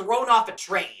gets thrown off a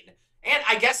train. And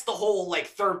I guess the whole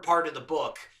third part of the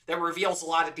book that reveals a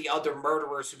lot of the other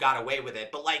murderers who got away with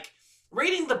it. But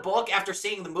reading the book after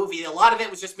seeing the movie, a lot of it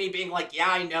was just me being like, yeah,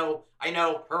 I know,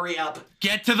 hurry up.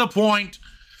 Get to the point.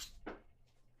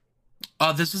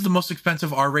 This is the most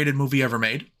expensive R-rated movie ever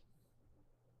made.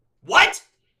 What?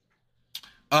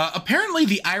 Apparently,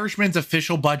 The Irishman's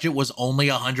official budget was only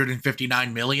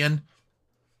 $159 million.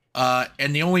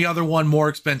 And the only other one more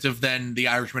expensive than The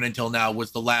Irishman until now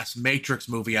was the last Matrix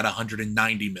movie at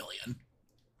 $190 million.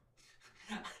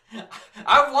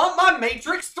 I want my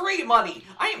Matrix 3 money.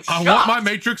 I am shocked. I want my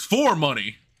Matrix 4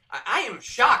 money. I am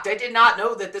shocked. I did not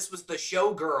know that this was the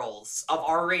showgirls of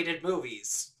R-rated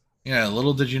movies. Yeah,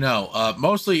 little did you know.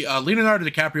 Mostly, Leonardo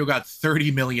DiCaprio got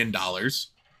 $30 million.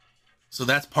 So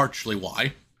that's partially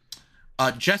why.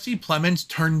 Jesse Plemons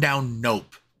turned down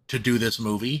Nope to do this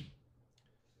movie.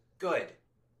 Good.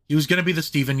 He was going to be the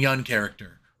Stephen Yeun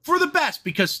character. For the best,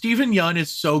 because Stephen Yeun is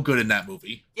so good in that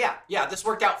movie. Yeah, this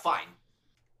worked out fine.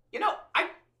 You know, I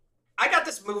got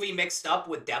this movie mixed up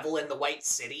with Devil in the White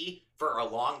City for a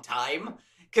long time.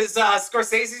 Because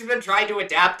Scorsese's been trying to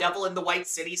adapt Devil in the White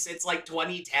City since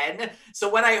 2010. So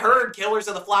when I heard Killers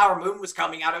of the Flower Moon was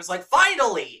coming out, I was like,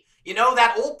 finally! You know,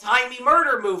 that old-timey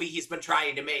murder movie he's been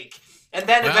trying to make. And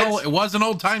then it was an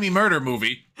old-timey murder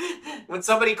movie. When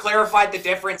somebody clarified the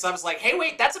difference, I was like, hey,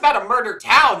 wait, that's about a murder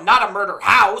town, not a murder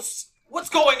house. What's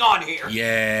going on here?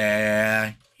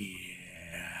 Yeah.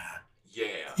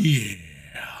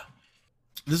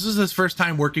 This is his first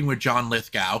time working with John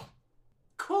Lithgow.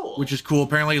 Cool. Which is cool.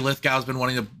 Apparently, Lithgow's been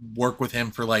wanting to work with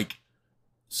him for,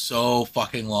 so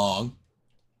fucking long.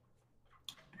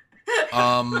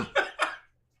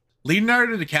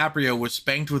 Leonardo DiCaprio was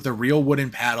spanked with a real wooden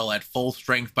paddle at full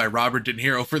strength by Robert De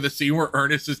Niro for the scene where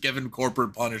Ernest is given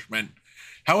corporate punishment.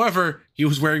 However, he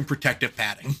was wearing protective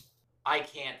padding. I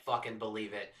can't fucking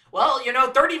believe it. Well,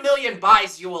 30 million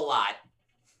buys you a lot.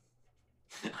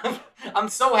 I'm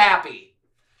so happy.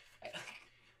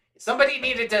 Somebody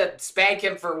needed to spank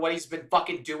him for what he's been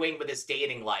fucking doing with his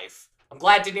dating life. I'm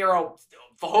glad De Niro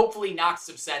hopefully knocked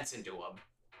some sense into him.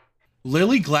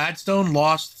 Lily Gladstone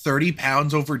lost 30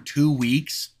 pounds over 2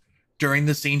 weeks during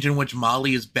the scenes in which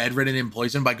Molly is bedridden and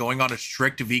poisoned by going on a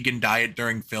strict vegan diet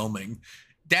during filming.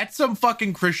 That's some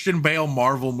fucking Christian Bale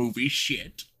Marvel movie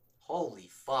shit. Holy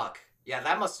fuck. Yeah,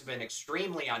 that must have been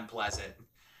extremely unpleasant.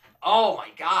 Oh my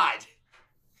god.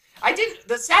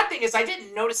 The sad thing is I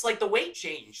didn't notice the weight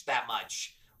change that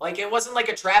much. It wasn't like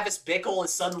a Travis Bickle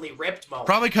is suddenly ripped moment.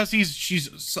 Probably because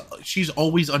she's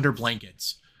always under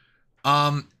blankets.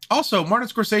 Also, Martin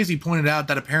Scorsese pointed out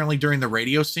that apparently during the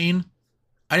radio scene,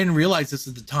 I didn't realize this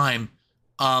at the time,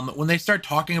 when they start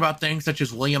talking about things such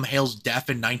as William Hale's death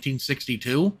in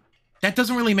 1962, that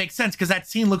doesn't really make sense because that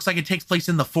scene looks like it takes place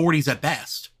in the 40s at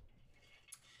best.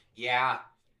 Yeah,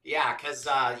 because,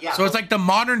 So it's like the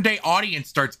modern day audience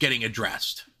starts getting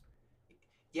addressed.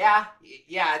 Yeah,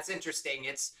 it's interesting.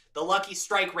 It's the Lucky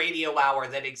Strike radio hour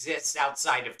that exists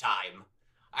outside of time.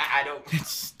 I don't...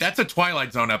 That's a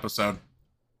Twilight Zone episode.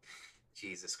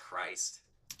 Jesus Christ.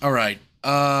 All right.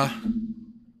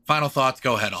 Final thoughts.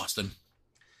 Go ahead, Austin.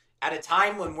 At a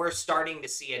time when we're starting to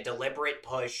see a deliberate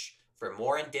push for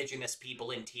more indigenous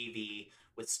people in TV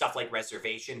with stuff like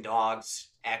Reservation Dogs,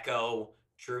 Echo,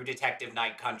 True Detective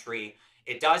Night Country,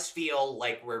 it does feel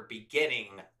like we're beginning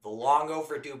the long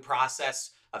overdue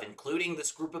process of including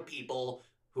this group of people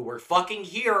who were fucking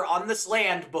here on this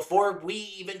land before we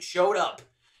even showed up.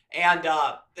 And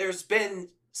there's been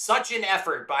such an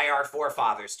effort by our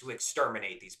forefathers to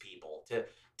exterminate these people, to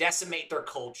decimate their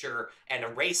culture and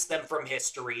erase them from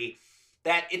history,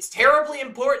 that it's terribly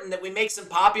important that we make some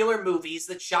popular movies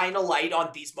that shine a light on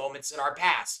these moments in our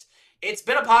past. It's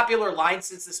been a popular line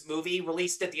since this movie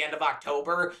released at the end of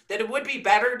October that it would be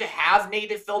better to have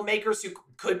native filmmakers who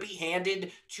could be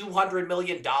handed $200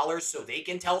 million so they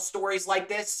can tell stories like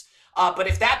this. But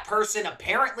if that person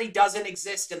apparently doesn't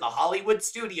exist in the Hollywood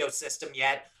studio system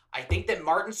yet, I think that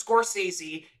Martin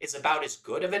Scorsese is about as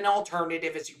good of an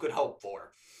alternative as you could hope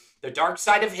for. The dark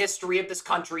side of history of this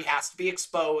country has to be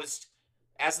exposed.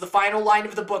 As the final line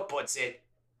of the book puts it,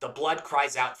 the blood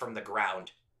cries out from the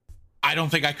ground. I don't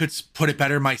think I could put it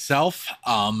better myself.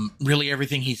 Really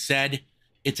everything he said,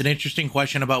 it's an interesting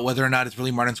question about whether or not it's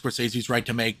really Martin Scorsese's right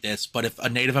to make this, but if a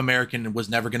Native American was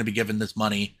never going to be given this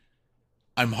money,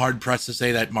 I'm hard-pressed to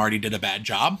say that Marty did a bad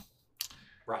job.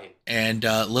 Right. And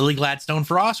Lily Gladstone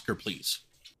for Oscar, please.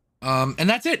 And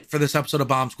that's it for this episode of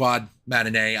Bomb Squad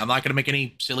Matinee. I'm not going to make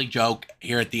any silly joke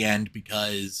here at the end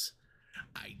because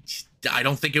I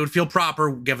don't think it would feel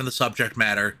proper given the subject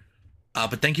matter.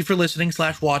 But thank you for listening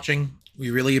 / watching. We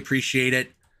really appreciate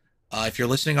it. If you're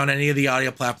listening on any of the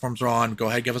audio platforms we're on, go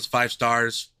ahead, give us 5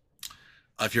 stars.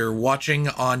 If you're watching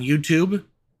on YouTube,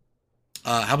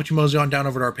 how about you mosey on down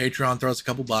over to our Patreon, throw us a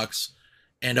couple bucks.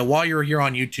 And while you're here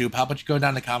on YouTube, how about you go down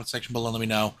in the comment section below and let me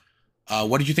know.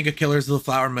 What did you think of Killers of the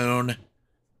Flower Moon?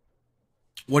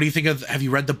 What do you think of, have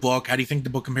you read the book? How do you think the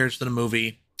book compares to the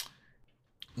movie?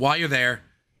 While you're there,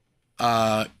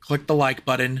 click the like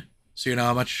button so we know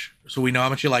how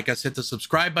much you like us. Hit the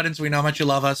subscribe button so we know how much you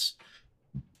love us.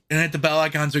 And hit the bell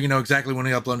icon so you know exactly when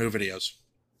we upload new videos.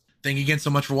 Thank you again so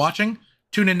much for watching.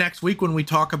 Tune in next week when we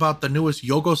talk about the newest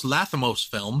Yorgos Lanthimos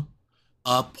film,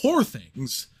 Poor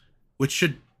Things, which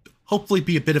should hopefully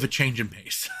be a bit of a change in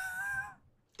pace.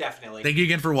 Definitely. Thank you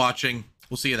again for watching.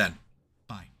 We'll see you then.